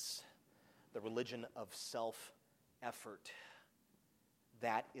self-reliance. The religion of self-effort.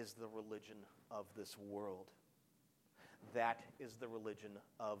 That is the religion of this world. That is the religion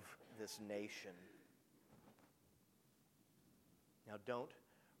of this nation. Now, don't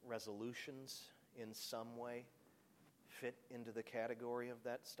resolutions in some way fit into the category of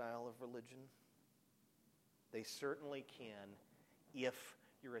that style of religion? They certainly can if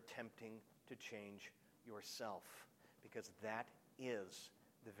you're attempting to change yourself, because that is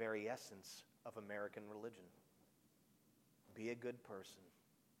the very essence of American religion. Be a good person.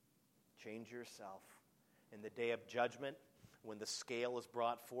 Change yourself. In the day of judgment, when the scale is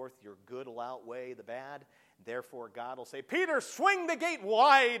brought forth, your good will outweigh the bad. Therefore, God will say, Peter, swing the gate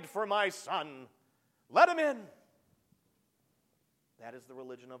wide for my son. Let him in. That is the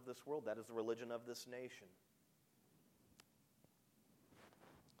religion of this world. That is the religion of this nation.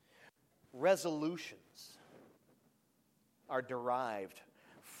 Resolutions are derived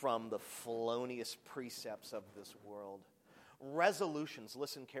from the felonious precepts of this world. Resolutions,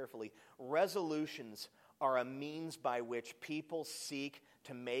 listen carefully, resolutions are a means by which people seek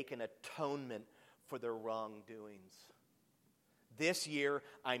to make an atonement for their wrongdoings. This year,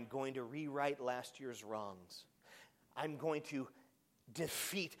 I'm going to rewrite last year's wrongs. I'm going to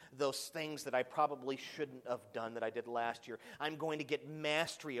defeat those things that I probably shouldn't have done that I did last year. I'm going to get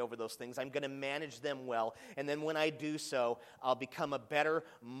mastery over those things. I'm going to manage them well. And then when I do so, I'll become a better,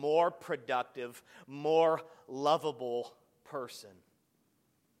 more productive, more lovable person.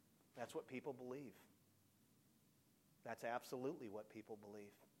 That's what people believe. That's absolutely what people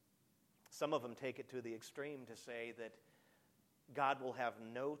believe. Some of them take it to the extreme to say that God will have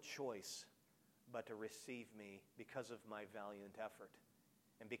no choice but to receive me because of my valiant effort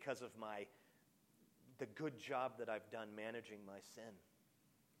and because of the good job that I've done managing my sin.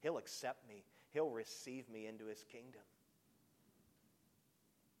 He'll accept me. He'll receive me into his kingdom.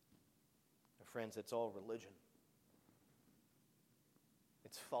 Friends, it's all religion.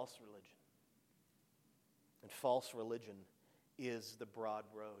 It's false religion. And false religion is the broad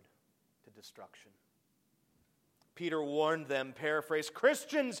road to destruction. Peter warned them, paraphrase,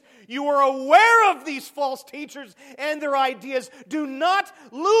 Christians, you are aware of these false teachers and their ideas. Do not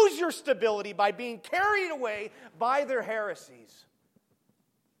lose your stability by being carried away by their heresies.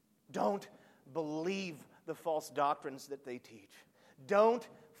 Don't believe the false doctrines that they teach. Don't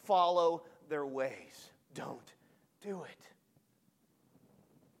follow their ways. Don't do it.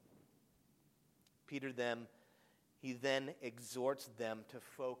 He then exhorts them to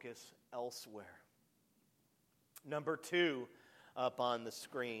focus elsewhere. Number 2 up on the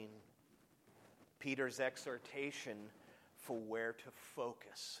screen, Peter's exhortation for where to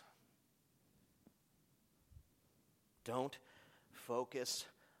focus. Don't focus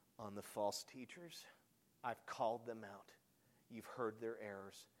on the false teachers. I've called them out. You've heard their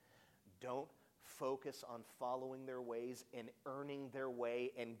errors. Don't focus on following their ways and earning their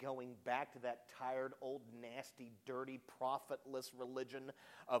way and going back to that tired, old, nasty, dirty, profitless religion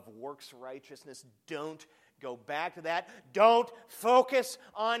of works righteousness. Don't go back to that. Don't focus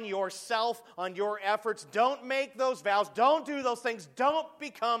on yourself, on your efforts. Don't make those vows. Don't do those things. Don't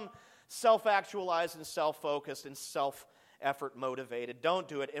become self-actualized and self-focused and self-effort motivated. Don't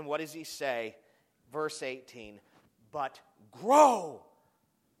do it. And what does he say? Verse 18, but grow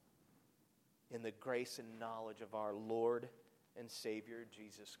in the grace and knowledge of our Lord and Savior,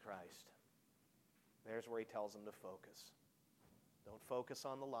 Jesus Christ. There's where he tells them to focus. Don't focus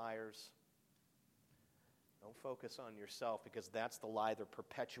on the liars. Don't focus on yourself, because that's the lie they're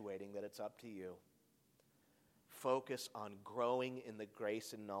perpetuating, that it's up to you. Focus on growing in the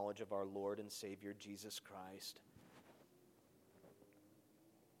grace and knowledge of our Lord and Savior, Jesus Christ.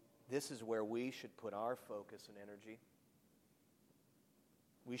 This is where we should put our focus and energy.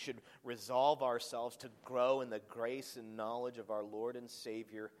 We should resolve ourselves to grow in the grace and knowledge of our Lord and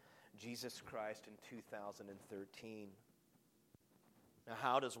Savior, Jesus Christ, in 2013. Now,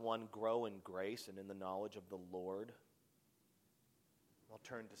 how does one grow in grace and in the knowledge of the Lord? I'll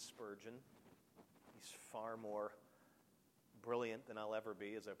turn to Spurgeon. He's far more brilliant than I'll ever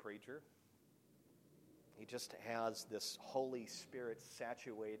be as a preacher. He just has this Holy Spirit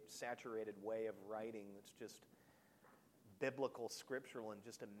saturated way of writing that's just biblical, scriptural, and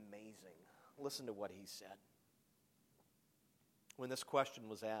just amazing. Listen to what he said. When this question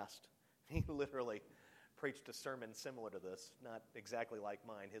was asked, he literally preached a sermon similar to this, not exactly like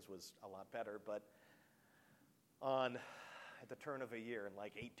mine. His was a lot better, but at the turn of a year in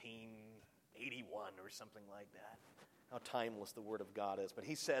like 1881 or something like that. How timeless the Word of God is. But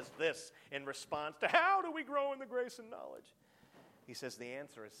he says this in response to how do we grow in the grace and knowledge? He says the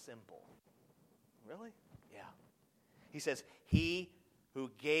answer is simple. Really? Yeah. He says, he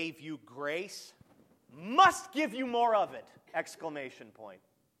who gave you grace must give you more of it! Exclamation point.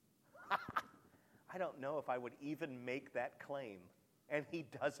 I don't know if I would even make that claim. And he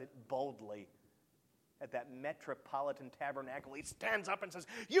does it boldly. At that metropolitan tabernacle, he stands up and says,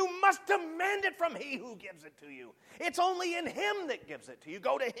 you must demand it from he who gives it to you. It's only in him that gives it to you.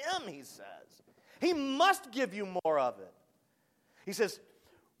 Go to him, he says. He must give you more of it. He says,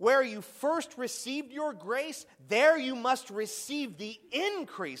 where you first received your grace, there you must receive the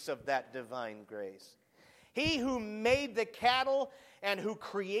increase of that divine grace. He who made the cattle and who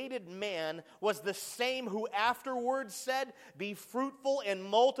created man was the same who afterwards said, be fruitful and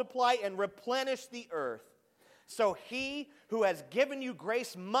multiply and replenish the earth. So he who has given you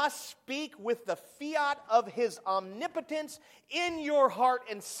grace must speak with the fiat of his omnipotence in your heart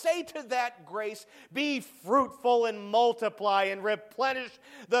and say to that grace, be fruitful and multiply and replenish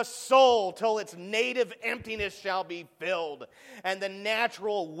the soul till its native emptiness shall be filled, and the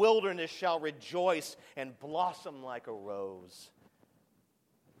natural wilderness shall rejoice and blossom like a rose.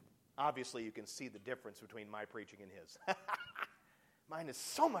 Obviously, you can see the difference between my preaching and his. Mine is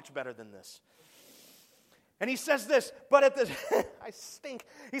so much better than this. And he says this, but at the, I stink.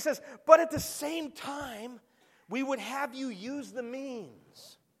 He says, but at the same time, we would have you use the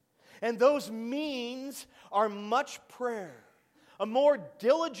means. And those means are much prayer, a more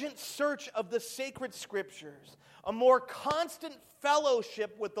diligent search of the sacred scriptures, a more constant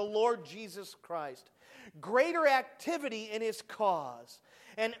fellowship with the Lord Jesus Christ, greater activity in his cause,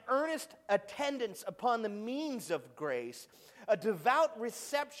 an earnest attendance upon the means of grace, a devout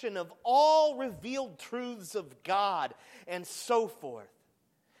reception of all revealed truths of God, and so forth.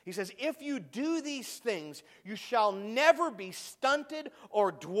 He says, if you do these things, you shall never be stunted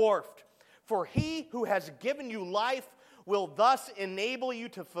or dwarfed, for he who has given you life will thus enable you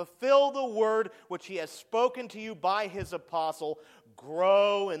to fulfill the word which he has spoken to you by his apostle.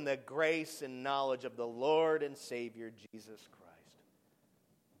 Grow in the grace and knowledge of the Lord and Savior Jesus Christ.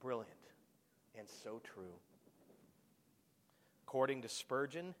 Brilliant and so true. According to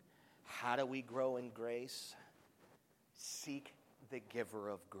Spurgeon, how do we grow in grace? Seek the giver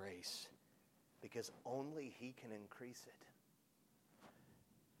of grace, because only he can increase it.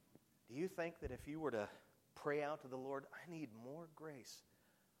 Do you think that if you were to pray out to the Lord, I need more grace?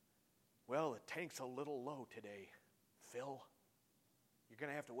 Well, the tank's a little low today, Phil. You're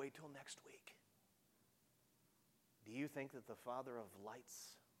going to have to wait till next week. Do you think that the Father of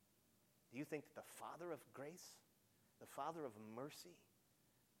lights, do you think that the Father of grace, the Father of mercy,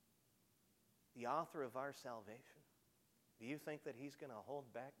 the author of our salvation, do you think that he's going to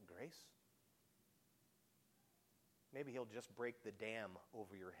hold back grace? Maybe he'll just break the dam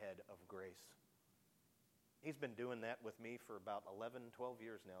over your head of grace. He's been doing that with me for about 11, 12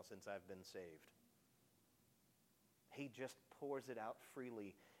 years now since I've been saved. He just pours it out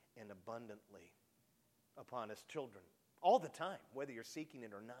freely and abundantly upon his children all the time, whether you're seeking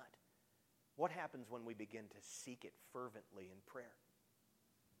it or not. What happens when we begin to seek it fervently in prayer?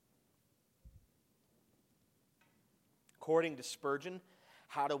 According to Spurgeon,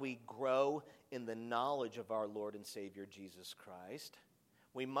 how do we grow in the knowledge of our Lord and Savior Jesus Christ?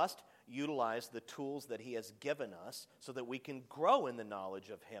 We must utilize the tools that he has given us so that we can grow in the knowledge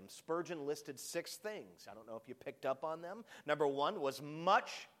of him. Spurgeon listed 6 things. I don't know if you picked up on them. Number 1 was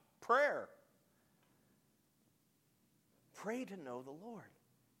much prayer. Pray to know the Lord.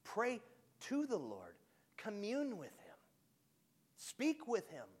 Pray to the Lord. Commune with him. Speak with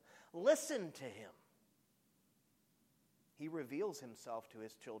him. Listen to him. He reveals himself to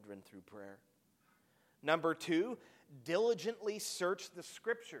his children through prayer. Number 2, diligently search the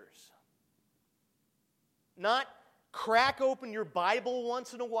scriptures. Not crack open your Bible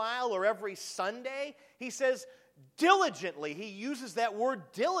once in a while or every Sunday. He says diligently. He uses that word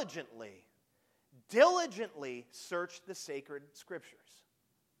diligently. Diligently search the sacred scriptures.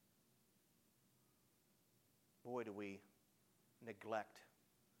 Boy, do we neglect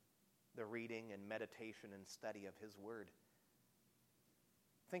the reading and meditation and study of his word.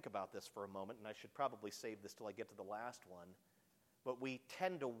 Think about this for a moment, and I should probably save this till I get to the last one. But we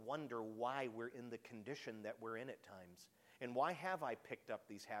tend to wonder why we're in the condition that we're in at times. And why have I picked up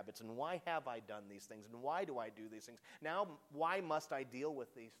these habits? And why have I done these things? And why do I do these things? Now, why must I deal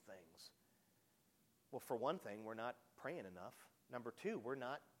with these things? Well, for one thing, we're not praying enough. Number 2, we're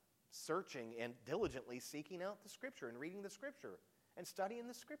not searching and diligently seeking out the Scripture and reading the Scripture and studying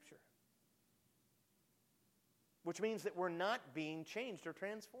the Scripture. Which means that we're not being changed or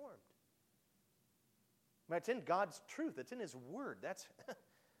transformed. But it's in God's truth. It's in his word.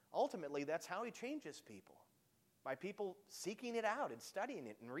 Ultimately, that's how he changes people. By people seeking it out and studying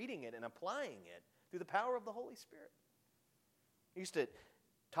it and reading it and applying it through the power of the Holy Spirit. I used to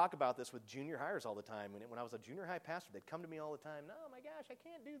talk about this with junior hires all the time. When I was a junior high pastor, they'd come to me all the time. Oh, my gosh, I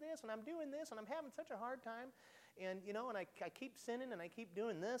can't do this, and I'm doing this, and I'm having such a hard time. And, and I keep sinning, and I keep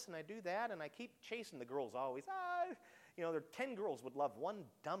doing this, and I do that, and I keep chasing the girls always. There are 10 girls would love one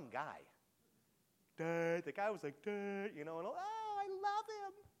dumb guy. Dad, the guy was like, Dad, and I love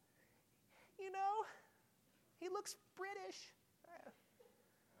him. He looks British.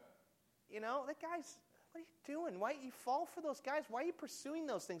 That guy's, what are you doing? Why you fall for those guys? Why are you pursuing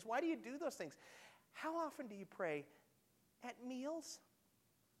those things? Why do you do those things? How often do you pray? At meals?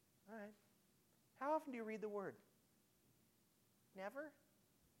 All right. How often do you read the Word? Never?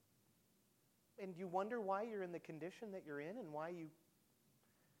 And you wonder why you're in the condition that you're in and why you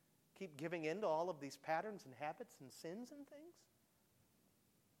keep giving in to all of these patterns and habits and sins and things?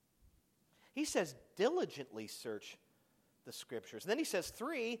 He says, diligently search the Scriptures. And then he says,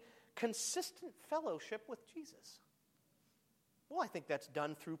 3, consistent fellowship with Jesus. Well, I think that's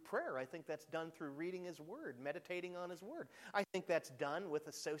done through prayer. I think that's done through reading His Word, meditating on His Word. I think that's done with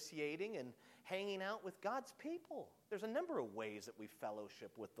associating and hanging out with God's people. There's a number of ways that we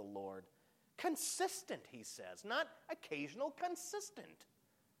fellowship with the Lord. Consistent, he says, not occasional, consistent.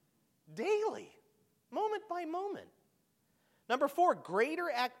 Daily, moment by moment. Number 4,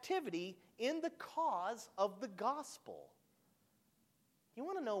 greater activity in the cause of the gospel. You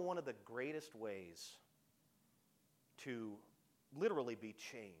want to know one of the greatest ways to literally be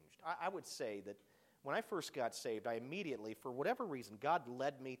changed? I would say that when I first got saved, I immediately, for whatever reason, God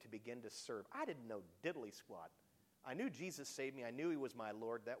led me to begin to serve. I didn't know diddly squat. I knew Jesus saved me. I knew He was my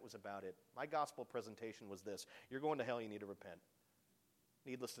Lord. That was about it. My gospel presentation was this: you're going to hell, you need to repent.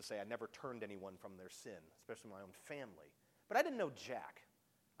 Needless to say, I never turned anyone from their sin, especially my own family. But I didn't know jack.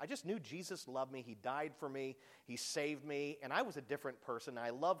 I just knew Jesus loved me. He died for me. He saved me. And I was a different person.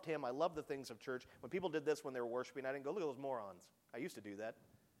 I loved Him. I loved the things of church. When people did this when they were worshiping, I didn't go, look at those morons. I used to do that.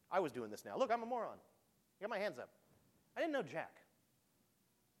 I was doing this now. Look, I'm a moron. I got my hands up. I didn't know jack.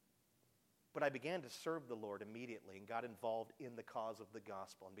 But I began to serve the Lord immediately and got involved in the cause of the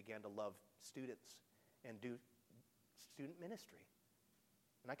gospel and began to love students and do student ministry.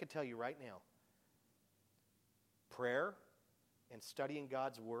 And I can tell you right now, prayer and studying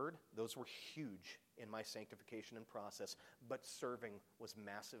God's Word, those were huge in my sanctification and process, but serving was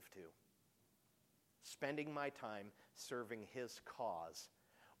massive too. Spending my time serving His cause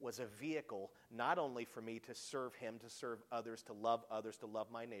was a vehicle not only for me to serve Him, to serve others, to love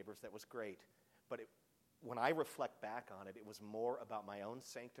my neighbors. That was great. But when I reflect back on it, it was more about my own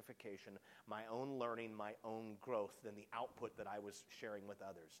sanctification, my own learning, my own growth than the output that I was sharing with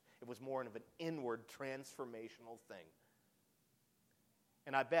others. It was more of an inward transformational thing.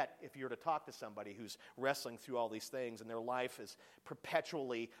 And I bet if you were to talk to somebody who's wrestling through all these things and their life is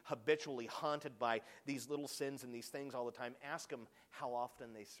perpetually, habitually haunted by these little sins and these things all the time, ask them how often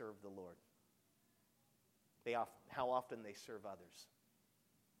they serve the Lord. How often they serve others.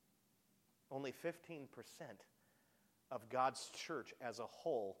 Only 15% of God's church as a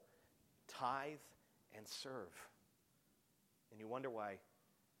whole tithe and serve. And you wonder why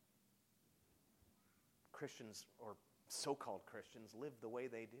Christians or so-called Christians live the way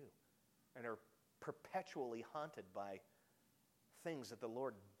they do and are perpetually haunted by things that the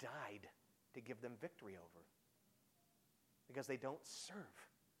Lord died to give them victory over. Because they don't serve.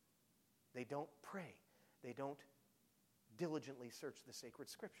 They don't pray. They don't diligently search the sacred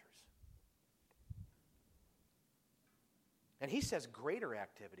Scriptures. And he says greater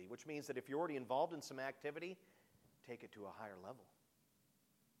activity, which means that if you're already involved in some activity, take it to a higher level.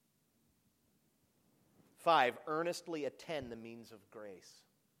 5, earnestly attend the means of grace.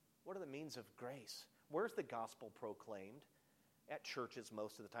 What are the means of grace? Where's the gospel proclaimed? At churches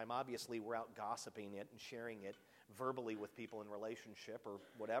most of the time. Obviously, we're out gossiping it and sharing it verbally with people in relationship or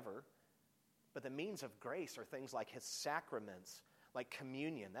whatever. But the means of grace are things like His sacraments, like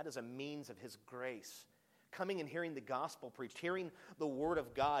communion. That is a means of His grace. Coming and hearing the gospel preached, hearing the Word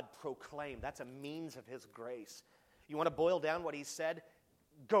of God proclaimed. That's a means of His grace. You want to boil down what He said?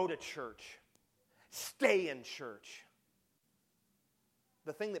 Go to church. Stay in church.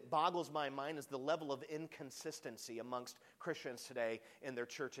 The thing that boggles my mind is the level of inconsistency amongst Christians today in their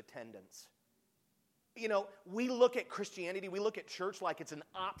church attendance. You know, we look at Christianity, we look at church like it's an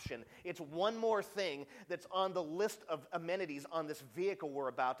option. It's one more thing that's on the list of amenities on this vehicle we're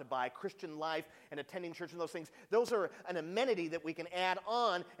about to buy. Christian life and attending church and those things. Those are an amenity that we can add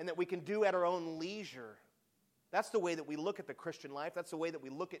on and that we can do at our own leisure. That's the way that we look at the Christian life. That's the way that we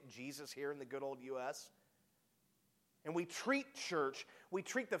look at Jesus here in the good old U.S. And we treat church, we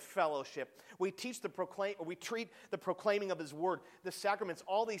treat the fellowship, we treat the proclaiming of His Word, the sacraments,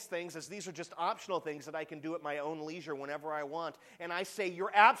 all these things as these are just optional things that I can do at my own leisure whenever I want. And I say,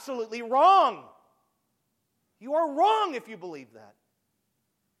 you're absolutely wrong. You are wrong if you believe that.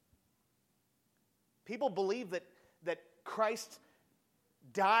 People believe that Christ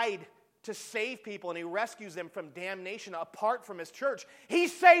died to save people and He rescues them from damnation apart from His church. He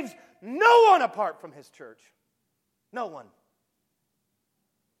saves no one apart from His church. No one.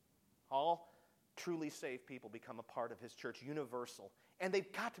 All truly saved people become a part of His church, universal. And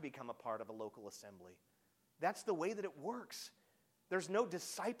they've got to become a part of a local assembly. That's the way that it works. There's no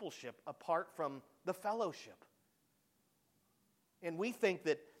discipleship apart from the fellowship. And we think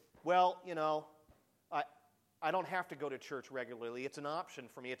that, well, I don't have to go to church regularly. It's an option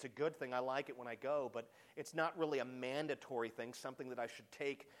for me. It's a good thing. I like it when I go, but it's not really a mandatory thing, something that I should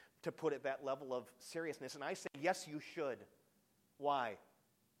take to put at that level of seriousness. And I say, yes, you should. Why?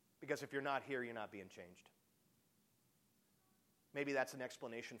 Because if you're not here, you're not being changed. Maybe that's an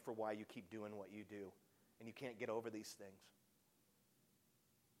explanation for why you keep doing what you do, and you can't get over these things.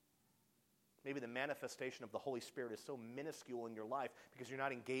 Maybe the manifestation of the Holy Spirit is so minuscule in your life because you're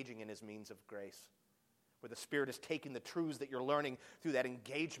not engaging in His means of grace, where the Spirit is taking the truths that you're learning through that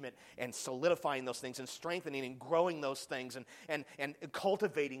engagement and solidifying those things and strengthening and growing those things and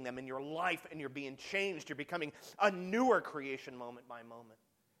cultivating them in your life, and you're being changed. You're becoming a newer creation moment by moment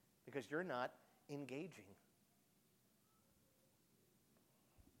because you're not engaging.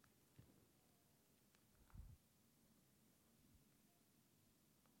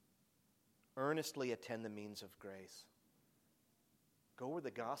 Earnestly attend the means of grace. Go where the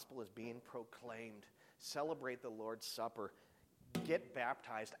gospel is being proclaimed. Celebrate the Lord's Supper. Get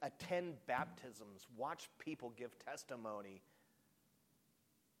baptized. Attend baptisms. Watch people give testimony.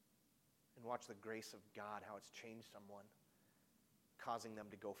 And watch the grace of God, how it's changed someone, causing them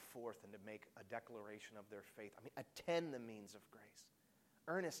to go forth and to make a declaration of their faith. Attend the means of grace.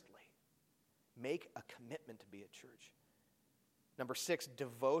 Earnestly. Make a commitment to be at church. Number 6,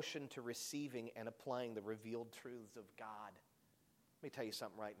 devotion to receiving and applying the revealed truths of God. Let me tell you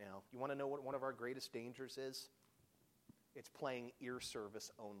something right now. You want to know what one of our greatest dangers is? It's playing ear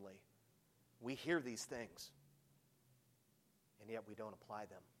service only. We hear these things, and yet we don't apply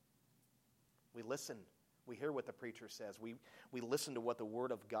them. We listen. We hear what the preacher says. We listen to what the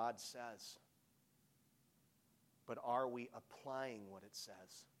Word of God says. But are we applying what it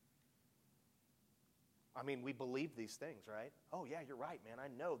says? We believe these things, right? Oh, yeah, you're right, man. I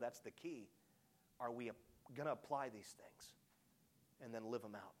know that's the key. Are we going to apply these things and then live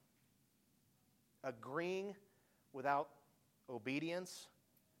them out? Agreeing without obedience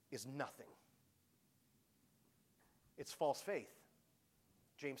is nothing. It's false faith.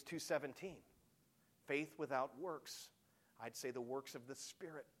 James 2:17. Faith without works, I'd say the works of the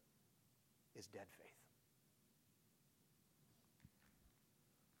Spirit, is dead faith.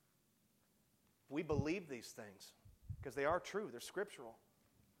 We believe these things because they are true, they're scriptural.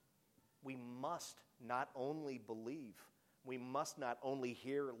 We must not only believe, we must not only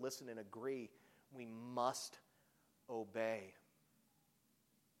hear, listen, and agree, we must obey.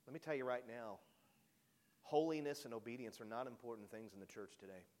 Let me tell you right now, holiness and obedience are not important things in the church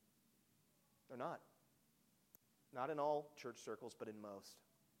today. They're not. Not in all church circles, but in most.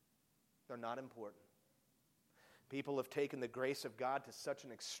 They're not important. People have taken the grace of God to such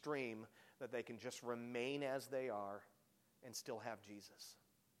an extreme that they can just remain as they are and still have Jesus.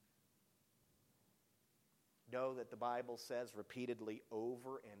 Know that the Bible says repeatedly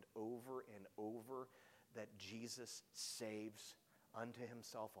over and over and over that Jesus saves unto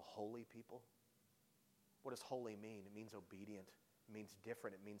Himself a holy people. What does holy mean? It means obedient. It means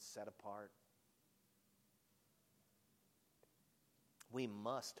different. It means set apart. We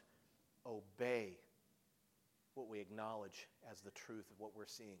must obey what we acknowledge as the truth of what we're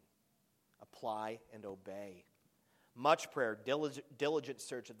seeing. Apply and obey. Much prayer, diligent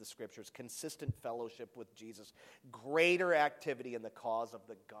search of the Scriptures, consistent fellowship with Jesus, greater activity in the cause of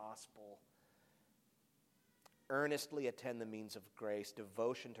the gospel. Earnestly attend the means of grace,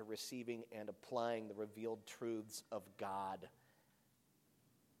 devotion to receiving and applying the revealed truths of God.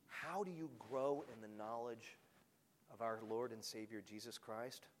 How do you grow in the knowledge of our Lord and Savior Jesus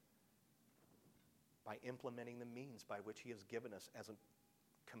Christ? By implementing the means by which He has given us as a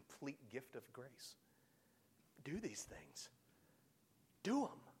complete gift of grace. Do these things. Do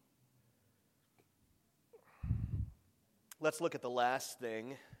them. Let's look at the last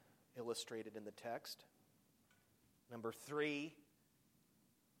thing illustrated in the text. Number 3,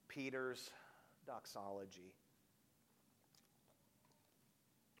 Peter's doxology.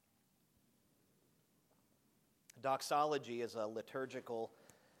 Doxology is a liturgical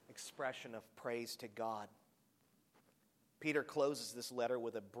expression of praise to God. Peter closes this letter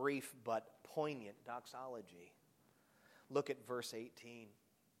with a brief but poignant doxology. Look at verse 18.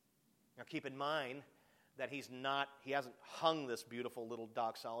 Now keep in mind that he hasn't hung this beautiful little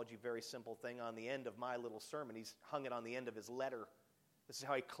doxology, very simple thing, on the end of my little sermon. He's hung it on the end of his letter. This is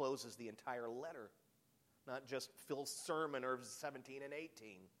how he closes the entire letter, not just Phil's sermon or 17 and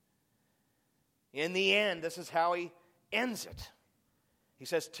 18. In the end, this is how he ends it. He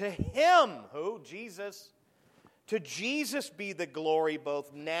says, to him, who? Jesus. To Jesus be the glory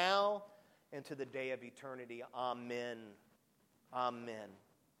both now and to the day of eternity. Amen. Amen.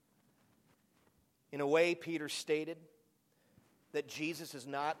 In a way, Peter stated that Jesus is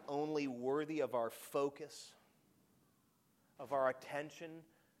not only worthy of our focus, of our attention,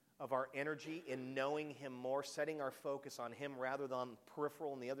 of our energy in knowing Him more, setting our focus on Him rather than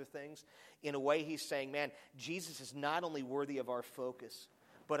peripheral and the other things. In a way, he's saying, man, Jesus is not only worthy of our focus,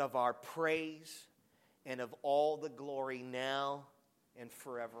 but of our praise and of all the glory now and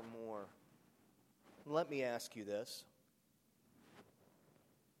forevermore. Let me ask you this.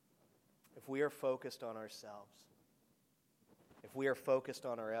 If we are focused on ourselves, if we are focused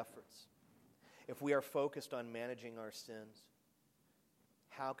on our efforts, if we are focused on managing our sins,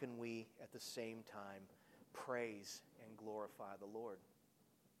 how can we at the same time praise and glorify the Lord?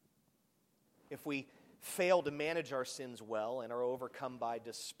 If we fail to manage our sins well and are overcome by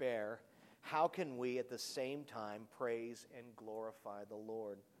despair, how can we at the same time praise and glorify the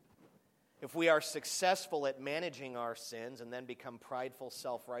Lord? If we are successful at managing our sins and then become prideful,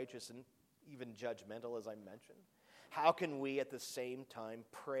 self-righteous, and even judgmental, as I mentioned, how can we at the same time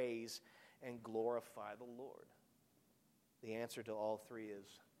praise and glorify the Lord? The answer to all three is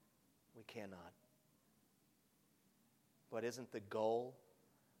we cannot. But isn't the goal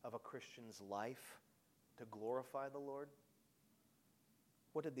of a Christian's life to glorify the Lord?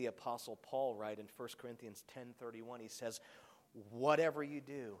 What did the Apostle Paul write in 1 Corinthians 10:31? He says, whatever you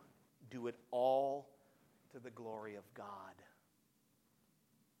do, do it all to the glory of God.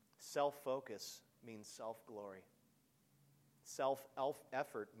 Self-focus means self-glory.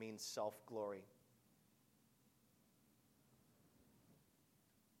 Self-effort means self-glory.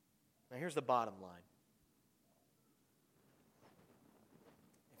 Now here's the bottom line.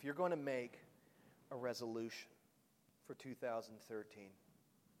 If you're going to make a resolution for 2013,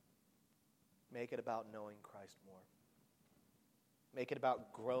 make it about knowing Christ more. Make it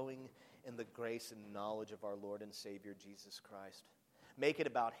about growing in the grace and knowledge of our Lord and Savior Jesus Christ. Make it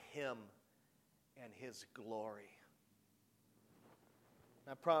about Him and His glory.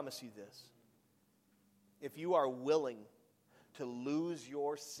 And I promise you this. If you are willing to lose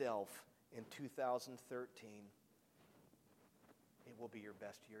yourself in 2013, it will be your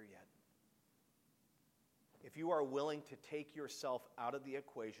best year yet. If you are willing to take yourself out of the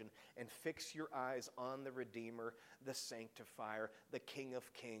equation and fix your eyes on the Redeemer, the Sanctifier, the King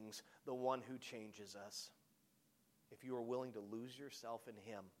of Kings, the one who changes us, if you are willing to lose yourself in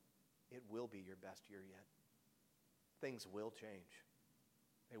Him, it will be your best year yet. Things will change.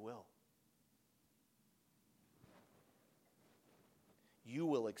 They will. You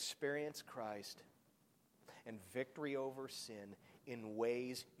will experience Christ and victory over sin in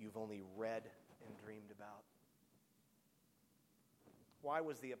ways you've only read and dreamed about. Why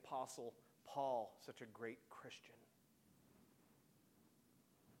was the Apostle Paul such a great Christian?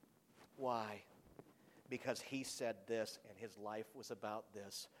 Why? Because he said this, and his life was about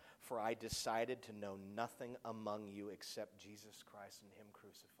this. For I decided to know nothing among you except Jesus Christ and Him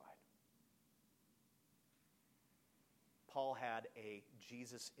crucified. Paul had a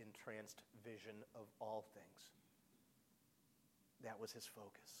Jesus-entranced vision of all things. That was his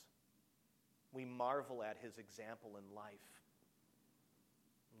focus. We marvel at his example in life.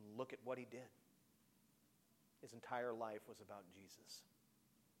 Look at what he did. His entire life was about Jesus.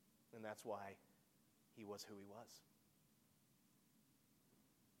 And that's why he was who he was.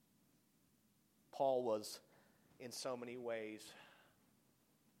 Paul was, in so many ways,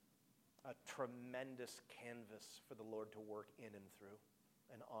 a tremendous canvas for the Lord to work in and through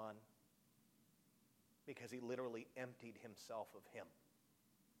and on, because he literally emptied himself of Him,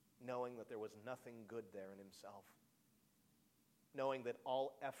 knowing that there was nothing good there in himself, knowing that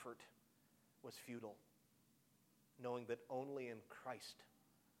all effort was futile, knowing that only in Christ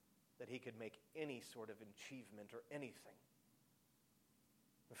that he could make any sort of achievement or anything.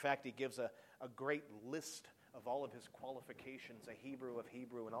 In fact, he gives a great list of all of his qualifications, a Hebrew of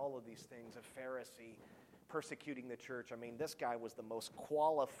Hebrew and all of these things, a Pharisee, persecuting the church. I mean, this guy was the most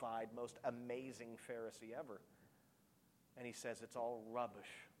qualified, most amazing Pharisee ever. And he says it's all rubbish.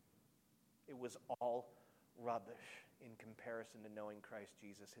 It was all rubbish in comparison to knowing Christ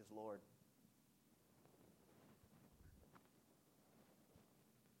Jesus, his Lord.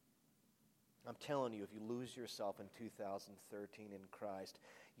 I'm telling you, if you lose yourself in 2013 in Christ,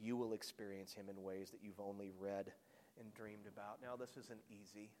 you will experience him in ways that you've only read and dreamed about. Now, this isn't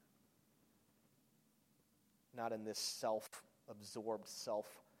easy. Not in this self-absorbed,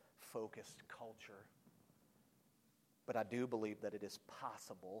 self-focused culture. But I do believe that it is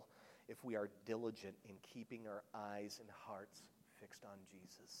possible if we are diligent in keeping our eyes and hearts fixed on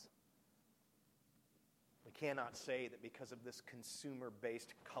Jesus. We cannot say that because of this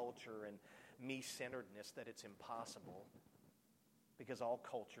consumer-based culture and me-centeredness that it's impossible, because all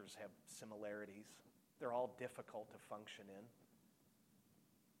cultures have similarities. They're all difficult to function in.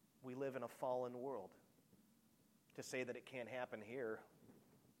 We live in a fallen world. To say that it can't happen here,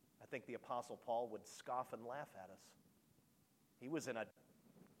 I think the Apostle Paul would scoff and laugh at us. He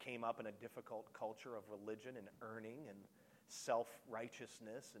came up in a difficult culture of religion and earning and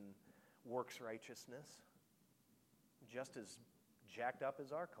self-righteousness and works righteousness, just as jacked up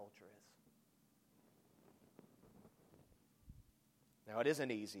as our culture is. Now, it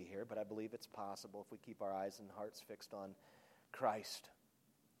isn't easy here, but I believe it's possible if we keep our eyes and hearts fixed on Christ.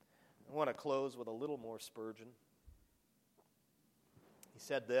 I want to close with a little more Spurgeon. He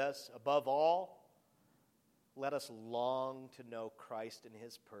said this, above all, let us long to know Christ in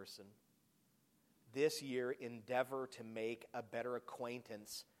his person. This year, endeavor to make a better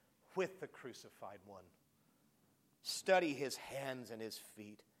acquaintance with the crucified one. Study his hands and his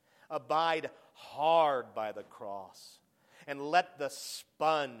feet. Abide hard by the cross. And let the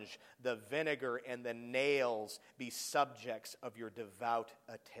sponge, the vinegar, and the nails be subjects of your devout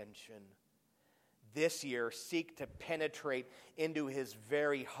attention. This year, seek to penetrate into his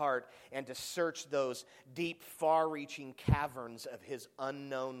very heart and to search those deep, far-reaching caverns of his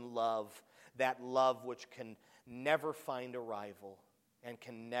unknown love, that love which can never find a rival and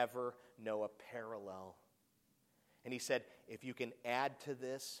can never know a parallel. And he said, if you can add to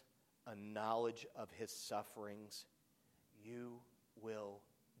this a knowledge of his sufferings, you will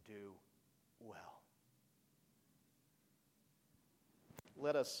do well.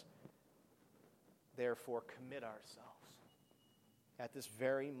 Let us therefore commit ourselves at this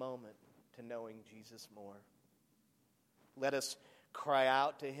very moment to knowing Jesus more. Let us cry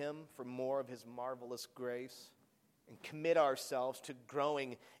out to him for more of his marvelous grace and commit ourselves to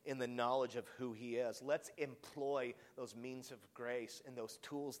growing in the knowledge of who he is. Let's employ those means of grace and those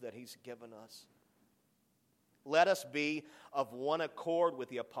tools that he's given us. Let us be of one accord with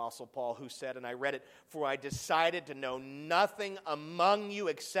the Apostle Paul, who said, and I read it, for I decided to know nothing among you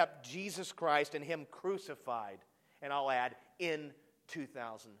except Jesus Christ and him crucified. And I'll add, in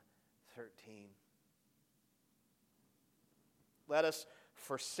 2013. Let us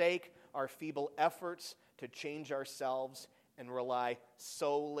forsake our feeble efforts to change ourselves and rely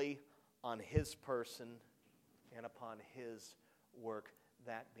solely on his person and upon his work,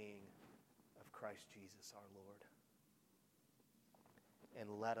 that being of Christ Jesus our Lord.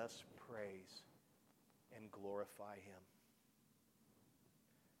 And let us praise and glorify him.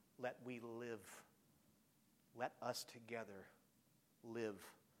 Let us together live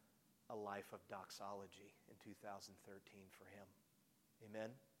a life of doxology in 2013 for him. Amen?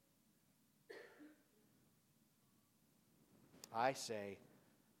 I say,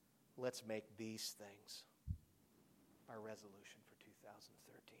 let's make these things our resolution for 2013.